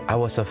 I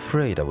was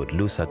afraid I would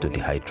lose her to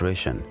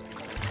dehydration.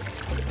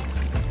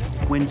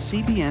 When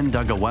CBN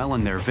dug a well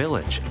in their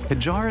village,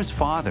 Hajara's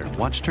father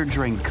watched her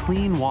drink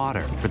clean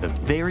water for the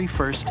very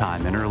first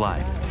time in her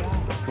life.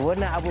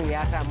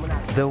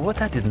 The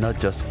water did not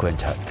just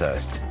quench her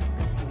thirst.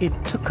 It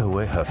took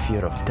away her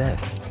fear of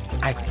death.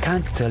 I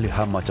can't tell you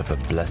how much of a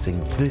blessing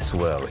this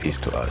well is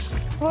to us.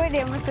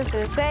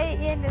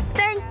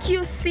 Thank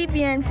you,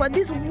 CBN, for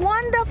this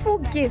wonderful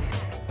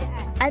gift.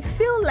 I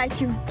feel like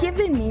you've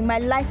given me my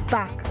life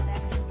back.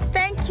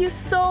 Thank you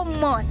so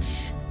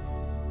much.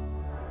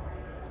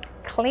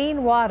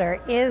 Clean water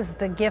is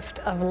the gift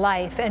of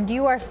life, and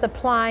you are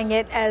supplying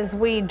it as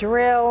we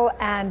drill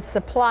and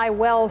supply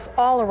wells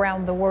all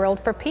around the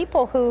world for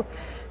people who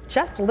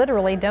just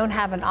literally don't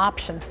have an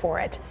option for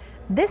it.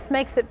 This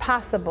makes it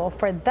possible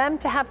for them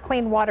to have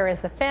clean water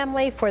as a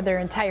family, for their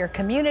entire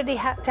community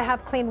to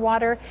have clean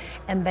water,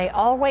 and they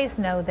always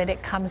know that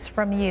it comes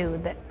from you,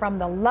 that from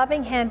the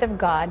loving hand of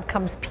God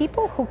comes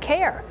people who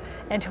care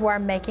and who are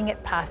making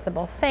it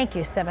possible. Thank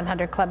you,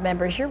 700 Club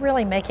members. You're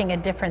really making a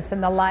difference in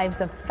the lives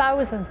of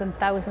thousands and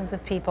thousands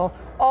of people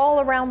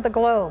all around the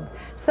globe.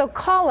 So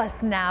call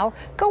us now.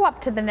 Go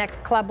up to the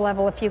next club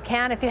level if you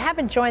can. If you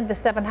haven't joined the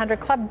 700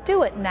 Club,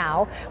 do it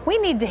now. We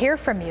need to hear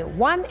from you.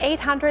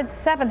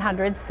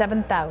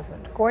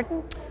 1-800-700-7000.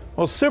 Gordon?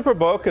 Well,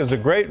 Superbook is a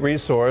great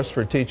resource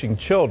for teaching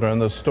children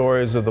the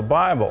stories of the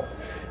Bible.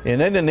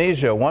 In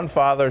Indonesia, one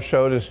father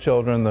showed his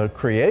children the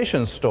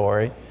creation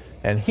story,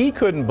 and he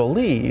couldn't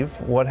believe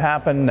what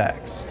happened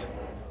next.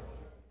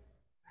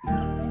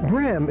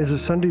 Bram is a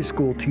Sunday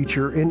school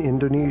teacher in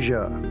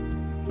Indonesia.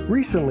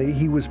 Recently,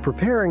 he was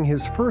preparing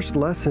his first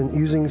lesson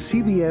using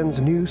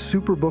CBN's new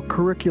Superbook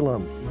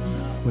curriculum.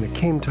 When it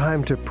came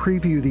time to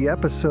preview the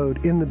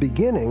episode In the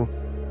Beginning,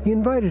 he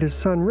invited his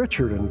son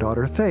Richard and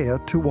daughter Thea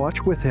to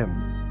watch with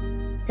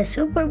him. The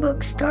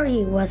Superbook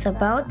story was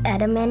about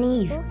Adam and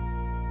Eve.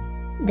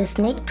 The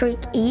snake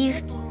tricked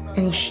Eve,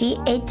 and she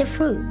ate the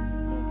fruit.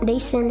 They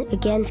sinned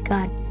against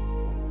God.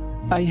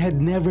 I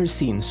had never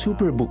seen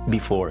Superbook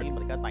before.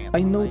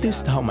 I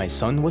noticed how my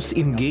son was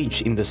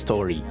engaged in the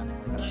story.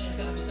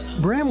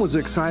 Bram was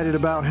excited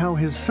about how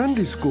his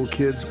Sunday school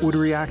kids would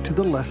react to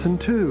the lesson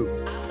too.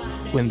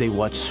 When they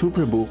watched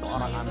Superbook,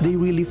 they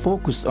really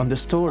focused on the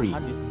story.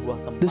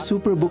 The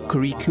Superbook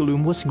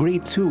curriculum was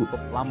great too.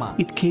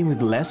 It came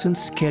with lesson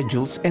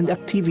schedules and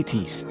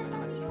activities.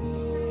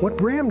 What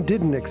Bram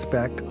didn't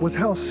expect was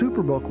how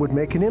Superbook would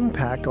make an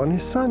impact on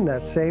his son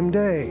that same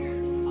day.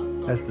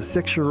 As the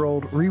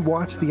 6-year-old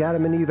rewatched the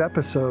Adam and Eve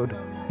episode,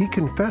 he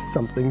confessed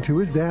something to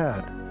his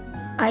dad.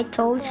 I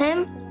told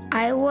him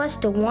I was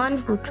the one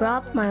who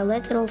dropped my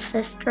little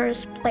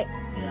sister's plate.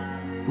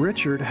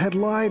 Richard had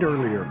lied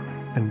earlier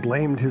and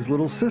blamed his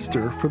little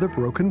sister for the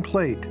broken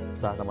plate.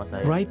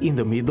 Right in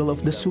the middle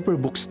of the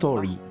Superbook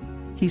story,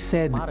 he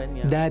said,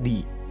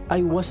 "Daddy,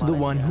 I was the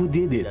one who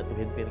did it."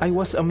 I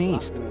was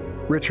amazed.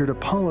 Richard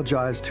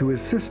apologized to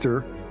his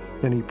sister,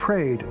 then he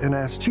prayed and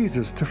asked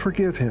Jesus to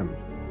forgive him.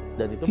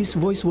 His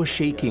voice was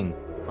shaking.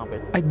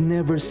 I'd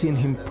never seen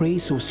him pray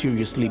so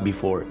seriously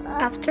before.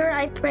 After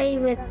I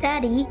prayed with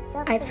Daddy,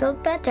 I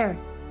felt better.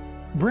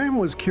 Bram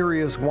was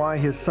curious why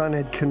his son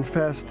had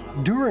confessed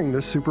during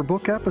the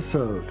Superbook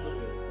episode.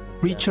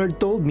 Richard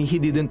told me he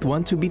didn't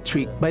want to be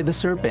tricked by the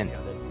serpent,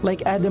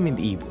 like Adam and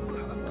Eve.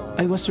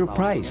 I was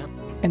surprised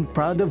and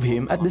proud of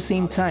him at the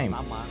same time.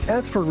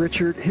 As for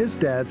Richard, his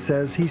dad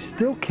says he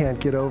still can't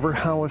get over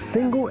how a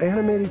single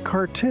animated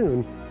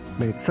cartoon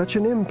made such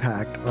an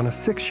impact on a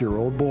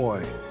 6-year-old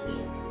boy.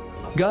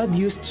 God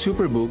used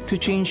Superbook to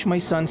change my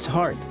son's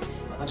heart.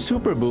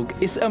 Superbook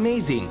is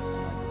amazing.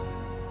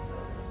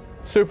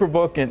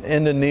 Superbook in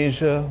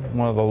Indonesia,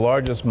 one of the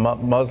largest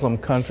Muslim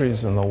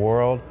countries in the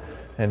world,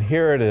 and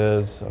here it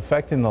is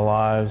affecting the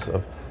lives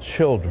of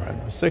children,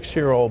 a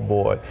 6-year-old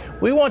boy.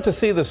 We want to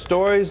see the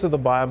stories of the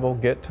Bible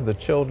get to the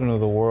children of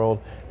the world,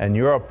 and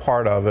you're a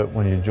part of it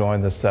when you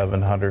join the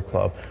 700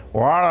 Club.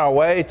 We're on our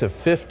way to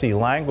 50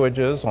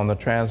 languages on the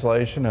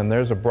translation, and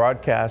there's a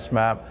broadcast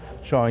map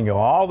showing you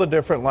all the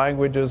different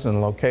languages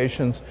and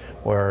locations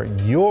where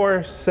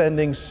you're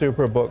sending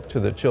Superbook to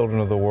the children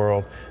of the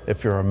world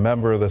if you're a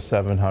member of the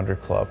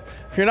 700 Club.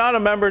 If you're not a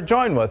member,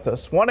 join with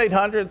us,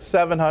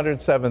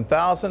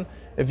 1-800-700-7000.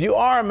 If you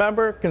are a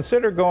member,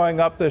 consider going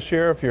up this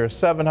year. If you're a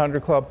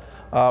 700 Club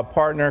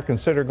partner,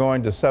 consider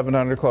going to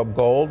 700 Club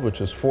Gold,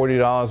 which is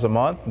 $40 a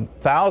month.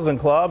 1000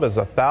 Club is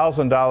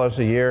 $1,000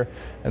 a year,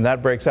 and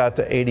that breaks out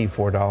to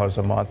 $84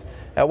 a month.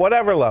 At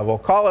whatever level,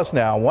 call us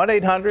now,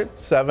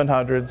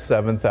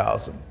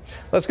 1-800-700-7000.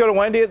 Let's go to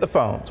Wendy at the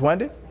phones.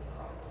 Wendy?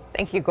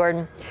 Thank you,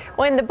 Gordon.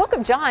 Well, in the book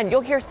of John, you'll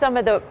hear some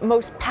of the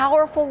most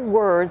powerful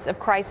words of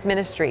Christ's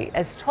ministry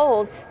as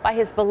told by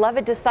his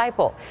beloved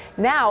disciple.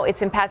 Now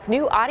it's in Pat's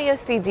new audio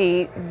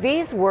CD,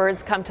 These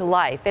Words Come to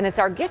Life, and it's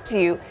our gift to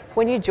you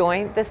when you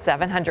join the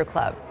 700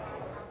 Club.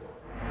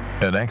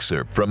 An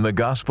excerpt from the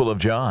Gospel of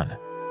John.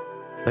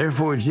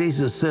 Therefore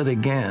Jesus said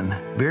again,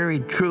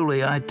 "Very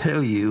truly I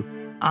tell you,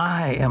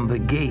 I am the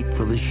gate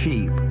for the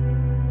sheep.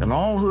 And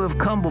all who have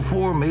come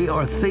before me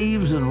are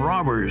thieves and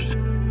robbers,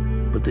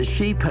 but the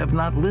sheep have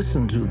not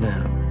listened to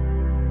them.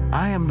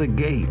 I am the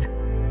gate.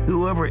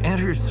 Whoever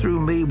enters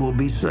through me will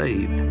be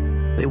saved.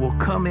 They will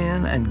come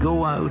in and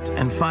go out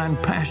and find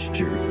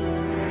pasture.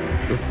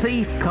 The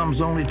thief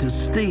comes only to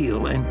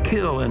steal and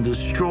kill and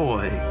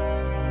destroy.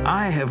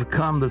 I have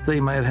come that they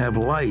might have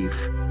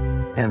life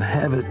and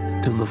have it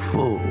to the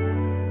full."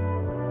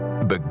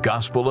 The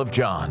Gospel of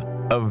John,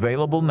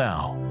 available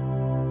now.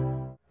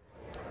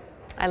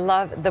 I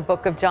love the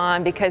book of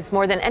John because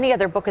more than any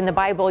other book in the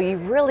Bible, you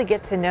really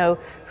get to know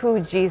who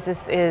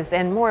Jesus is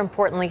and, more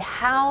importantly,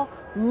 how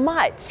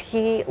much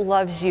he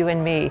loves you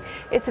and me.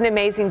 It's an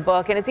amazing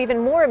book, and it's even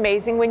more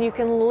amazing when you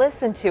can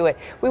listen to it.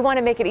 We want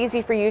to make it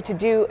easy for you to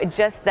do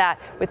just that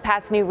with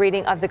Pat's new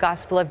reading of the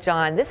Gospel of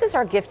John. This is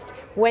our gift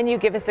when you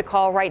give us a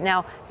call right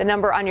now. The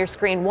number on your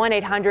screen,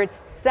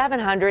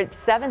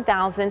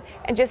 1-800-700-7000,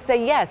 and just say,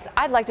 yes,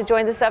 I'd like to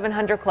join the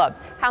 700 Club.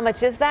 How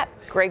much is that?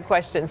 Great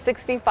question.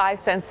 65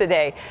 cents a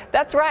day.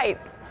 That's right.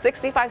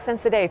 65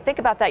 cents a day. Think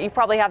about that. You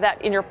probably have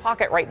that in your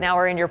pocket right now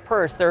or in your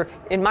purse, or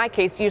in my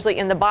case, usually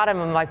in the bottom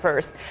of my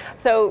purse.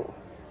 So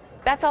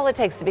That's all it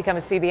takes to become a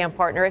CBN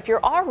partner. If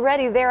you're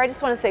already there, I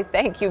just want to say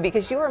thank you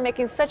because you are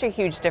making such a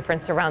huge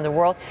difference around the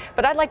world.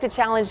 But I'd like to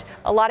challenge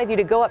a lot of you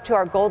to go up to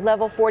our gold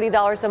level,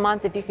 $40 a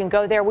month. If you can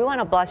go there, we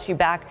want to bless you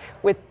back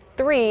with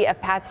 3 of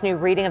Pat's new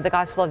reading of the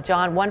Gospel of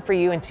John, 1 for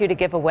you and 2 to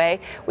give away.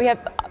 We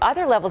have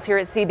other levels here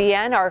at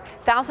CBN. Our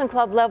 1,000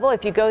 Club level,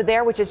 if you go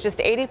there, which is just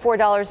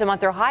 $84 a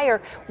month or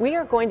higher, we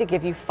are going to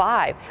give you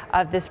 5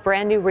 of this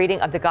brand new reading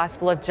of the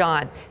Gospel of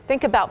John.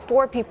 Think about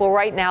 4 people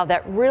right now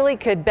that really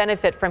could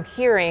benefit from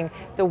hearing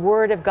the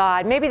Word of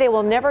God. Maybe they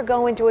will never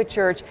go into a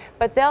church,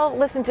 but they'll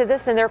listen to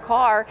this in their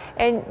car,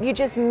 and you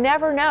just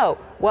never know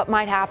what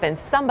might happen.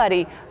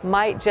 Somebody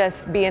might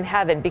just be in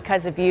heaven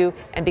because of you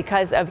and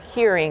because of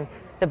hearing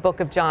the book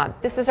of John.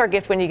 This is our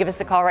gift when you give us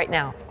a call right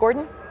now.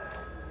 Gordon?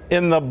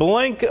 In the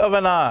blink of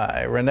an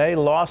eye, Renee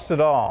lost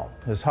it all.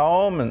 His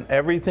home and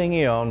everything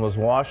he owned was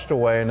washed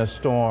away in a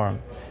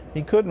storm.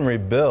 He couldn't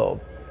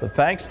rebuild, but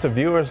thanks to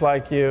viewers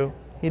like you,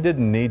 he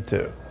didn't need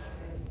to.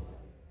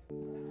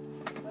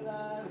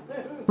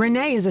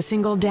 Renee is a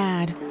single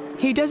dad.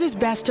 He does his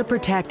best to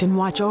protect and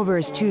watch over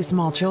his 2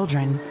 small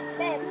children.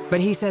 But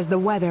he says the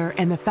weather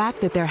and the fact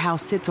that their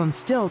house sits on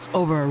stilts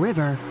over a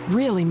river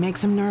really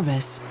makes him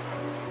nervous.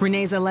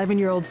 Renee's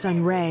 11-year-old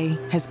son, Ray,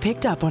 has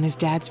picked up on his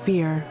dad's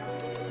fear.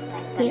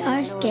 We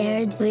are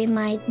scared we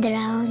might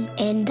drown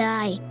and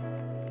die.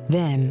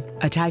 Then,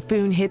 a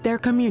typhoon hit their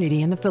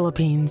community in the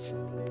Philippines.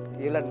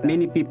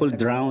 Many people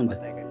drowned.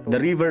 The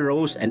river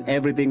rose and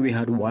everything we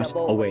had washed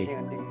away.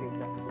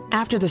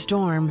 After the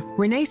storm,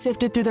 Renee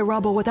sifted through the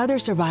rubble with other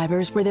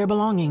survivors for their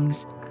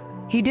belongings.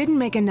 He didn't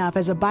make enough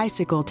as a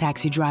bicycle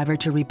taxi driver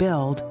to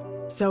rebuild,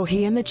 so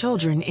he and the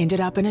children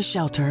ended up in a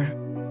shelter.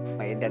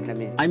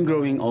 I'm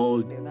growing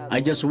old.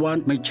 I just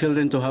want my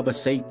children to have a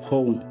safe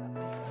home.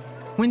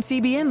 When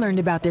CBN learned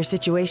about their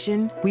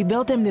situation, we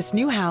built them this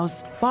new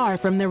house far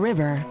from the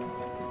river.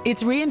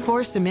 Its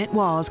reinforced cement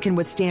walls can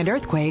withstand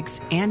earthquakes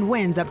and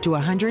winds up to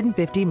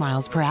 150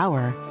 miles per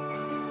hour.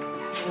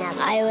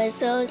 I was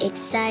so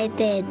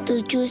excited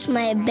to choose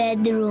my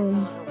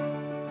bedroom.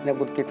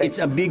 It's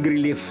a big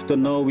relief to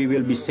know we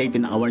will be safe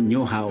in our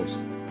new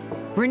house.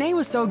 Renee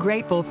was so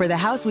grateful for the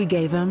house we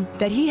gave him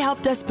that he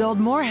helped us build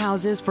more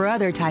houses for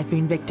other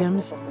typhoon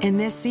victims in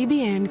this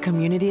CBN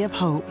Community of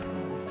Hope.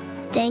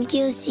 Thank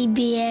you,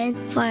 CBN,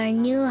 for a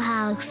new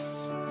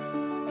house.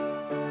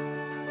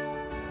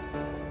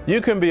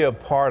 You can be a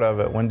part of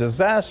it. When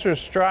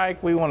disasters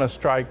strike, we want to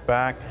strike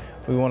back.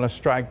 We want to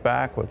strike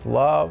back with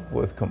love,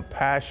 with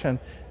compassion,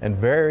 and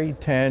very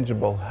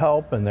tangible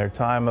help in their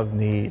time of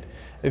need.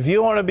 If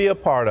you want to be a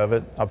part of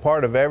it, a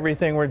part of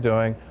everything we're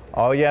doing,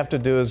 all you have to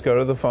do is go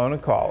to the phone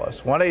and call us,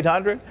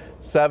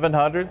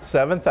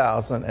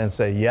 1-800-700-7000, and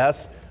say,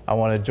 yes, I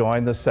want to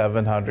join the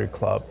 700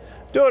 Club.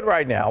 Do it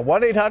right now,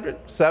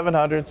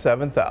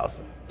 1-800-700-7000.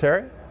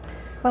 Terry?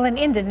 Well, in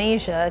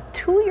Indonesia, a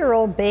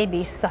 2-year-old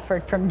baby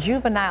suffered from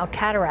juvenile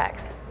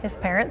cataracts. His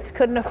parents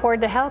couldn't afford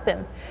to help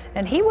him,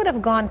 and he would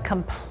have gone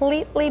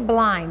completely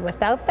blind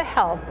without the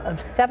help of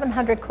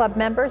 700 Club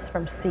members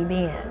from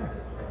CBN.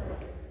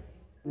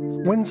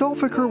 When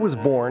Zulfikar was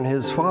born,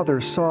 his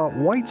father saw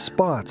white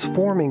spots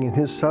forming in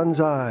his son's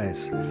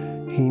eyes.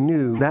 He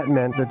knew that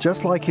meant that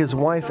just like his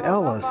wife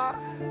Ellis,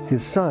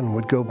 his son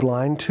would go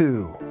blind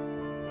too.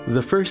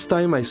 The first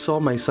time I saw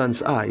my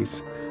son's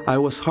eyes, I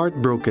was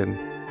heartbroken.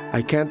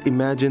 I can't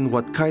imagine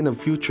what kind of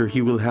future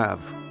he will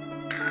have.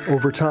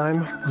 Over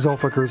time,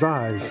 Zulfikar's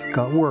eyes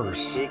got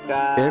worse.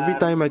 Every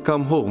time I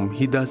come home,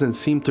 he doesn't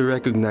seem to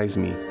recognize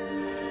me.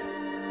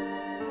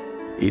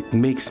 It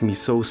makes me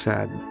so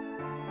sad.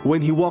 When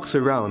he walks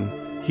around,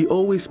 he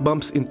always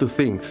bumps into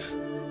things.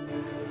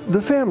 The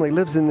family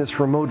lives in this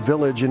remote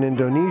village in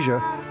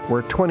Indonesia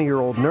where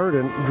 20-year-old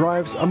Nurdin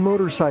drives a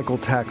motorcycle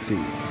taxi.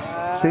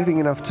 Saving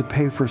enough to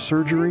pay for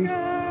surgery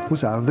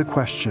was out of the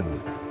question.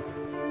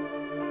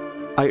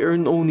 I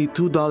earn only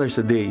 $2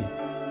 a day.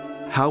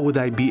 How would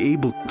I be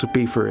able to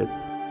pay for it?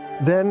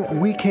 Then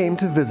we came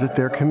to visit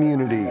their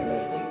community.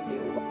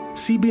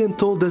 CBN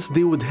told us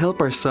they would help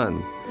our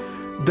son.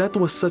 That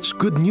was such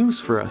good news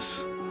for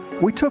us.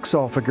 We took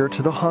Zulfikar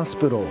to the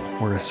hospital,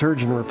 where a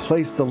surgeon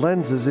replaced the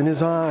lenses in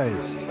his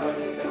eyes.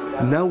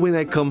 Now when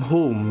I come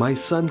home, my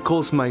son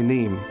calls my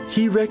name.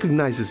 He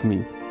recognizes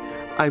me.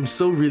 I'm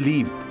so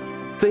relieved.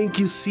 Thank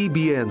you,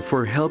 CBN,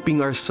 for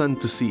helping our son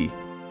to see.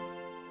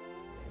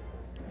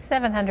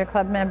 700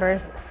 Club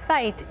members,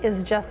 sight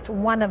is just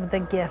one of the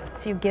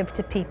gifts you give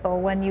to people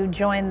when you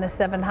join the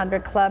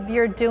 700 Club.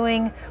 You're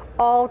doing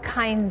all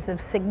kinds of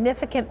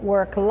significant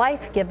work,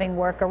 life-giving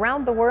work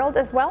around the world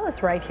as well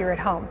as right here at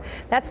home.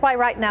 That's why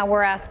right now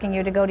we're asking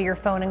you to go to your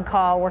phone and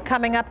call. We're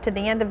coming up to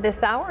the end of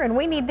this hour and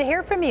we need to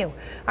hear from you.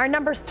 Our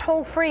number's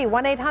toll-free,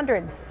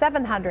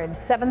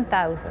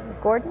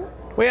 1-800-700-7000. Gordon?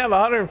 We have a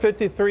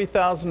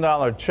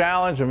 $153,000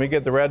 challenge and we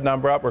get the red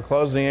number up. We're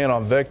closing in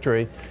on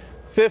victory.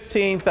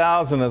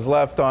 15,000 is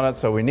left on it,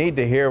 so we need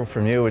to hear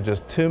from you in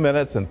just 2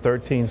 minutes and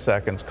 13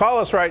 seconds. Call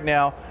us right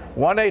now,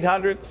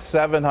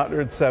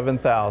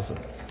 1-800-700-7000.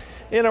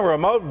 In a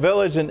remote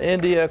village in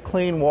India,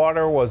 clean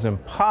water was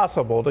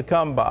impossible to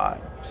come by.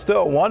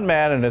 Still, one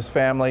man and his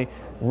family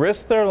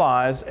risked their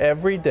lives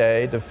every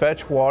day to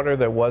fetch water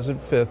that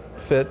wasn't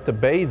fit to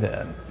bathe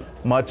in,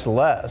 much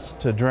less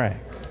to drink.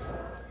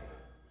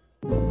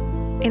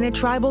 In a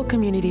tribal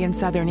community in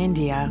southern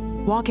India,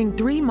 walking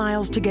 3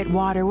 miles to get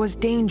water was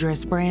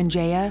dangerous for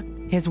Anjaya,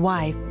 his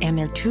wife, and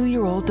their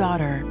 2-year-old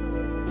daughter.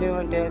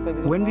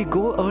 When we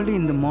go early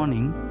in the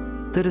morning,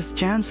 there is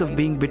chance of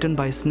being bitten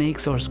by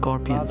snakes or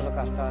scorpions,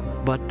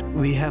 but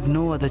we have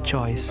no other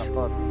choice.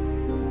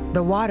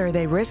 The water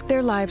they risked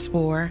their lives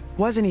for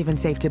wasn't even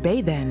safe to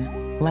bathe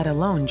in, let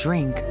alone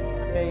drink.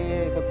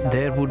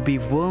 There would be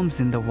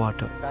worms in the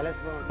water,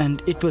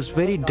 and it was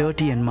very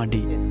dirty and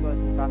muddy.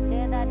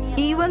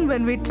 Even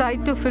when we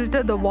tried to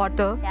filter the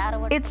water,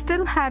 it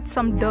still had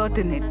some dirt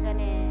in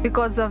it.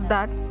 Because of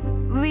that,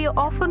 we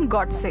often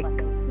got sick.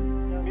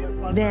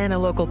 Then a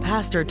local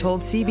pastor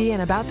told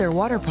CBN about their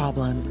water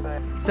problem.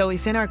 So he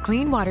sent our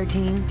clean water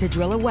team to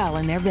drill a well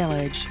in their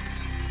village.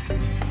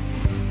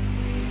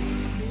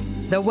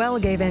 The well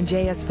gave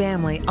Anjaya's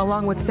family,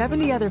 along with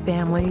 70 other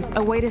families,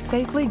 a way to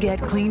safely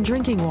get clean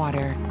drinking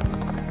water.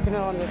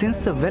 Since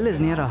the well is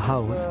near our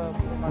house,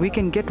 we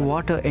can get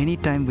water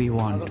anytime we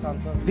want.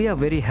 We are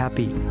very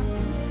happy.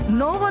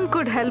 No one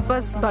could help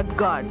us but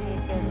God.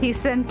 He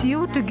sent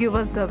you to give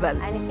us the well.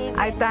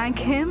 I thank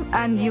Him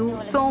and you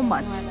so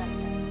much.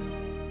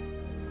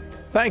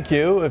 Thank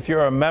you. If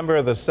you're a member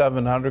of the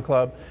 700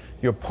 Club,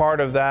 you're part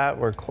of that.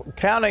 We're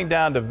counting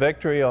down to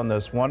victory on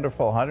this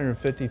wonderful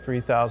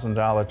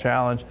 $153,000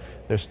 challenge.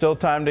 There's still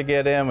time to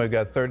get in. We've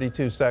got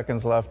 32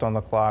 seconds left on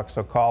the clock,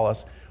 so call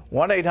us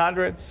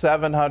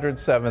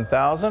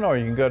 1-800-700-7000, or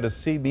you can go to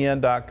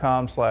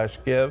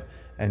cbn.com/give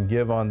and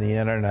give on the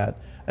internet.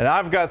 And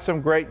I've got some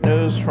great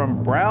news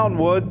from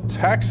Brownwood,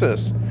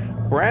 Texas.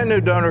 Brand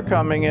new donor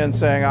coming in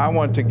saying, I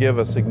want to give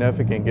a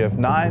significant gift,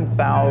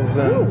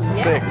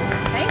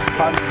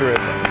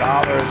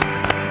 $9,600.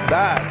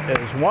 That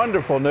is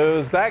wonderful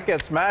news. That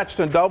gets matched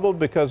and doubled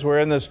because we're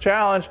in this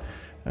challenge.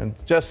 And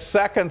just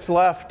seconds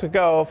left to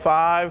go.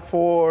 5,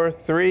 4,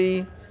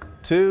 3,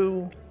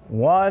 2,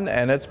 1.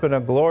 And it's been a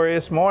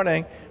glorious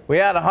morning. We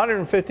had a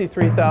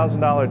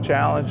 $153,000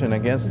 challenge, and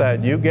against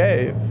that, you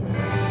gave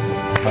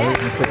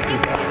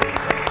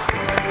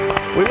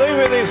 $160,000. We leave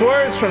with these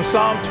words from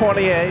Psalm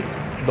 28.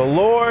 The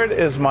Lord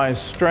is my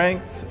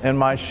strength and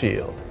my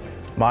shield.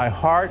 My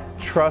heart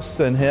trusts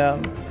in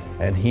Him,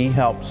 and He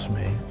helps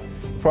me.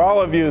 For all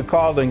of you who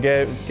called and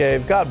gave,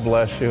 God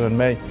bless you, and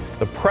may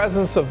the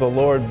presence of the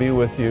Lord be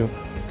with you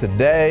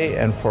today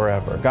and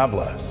forever. God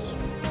bless.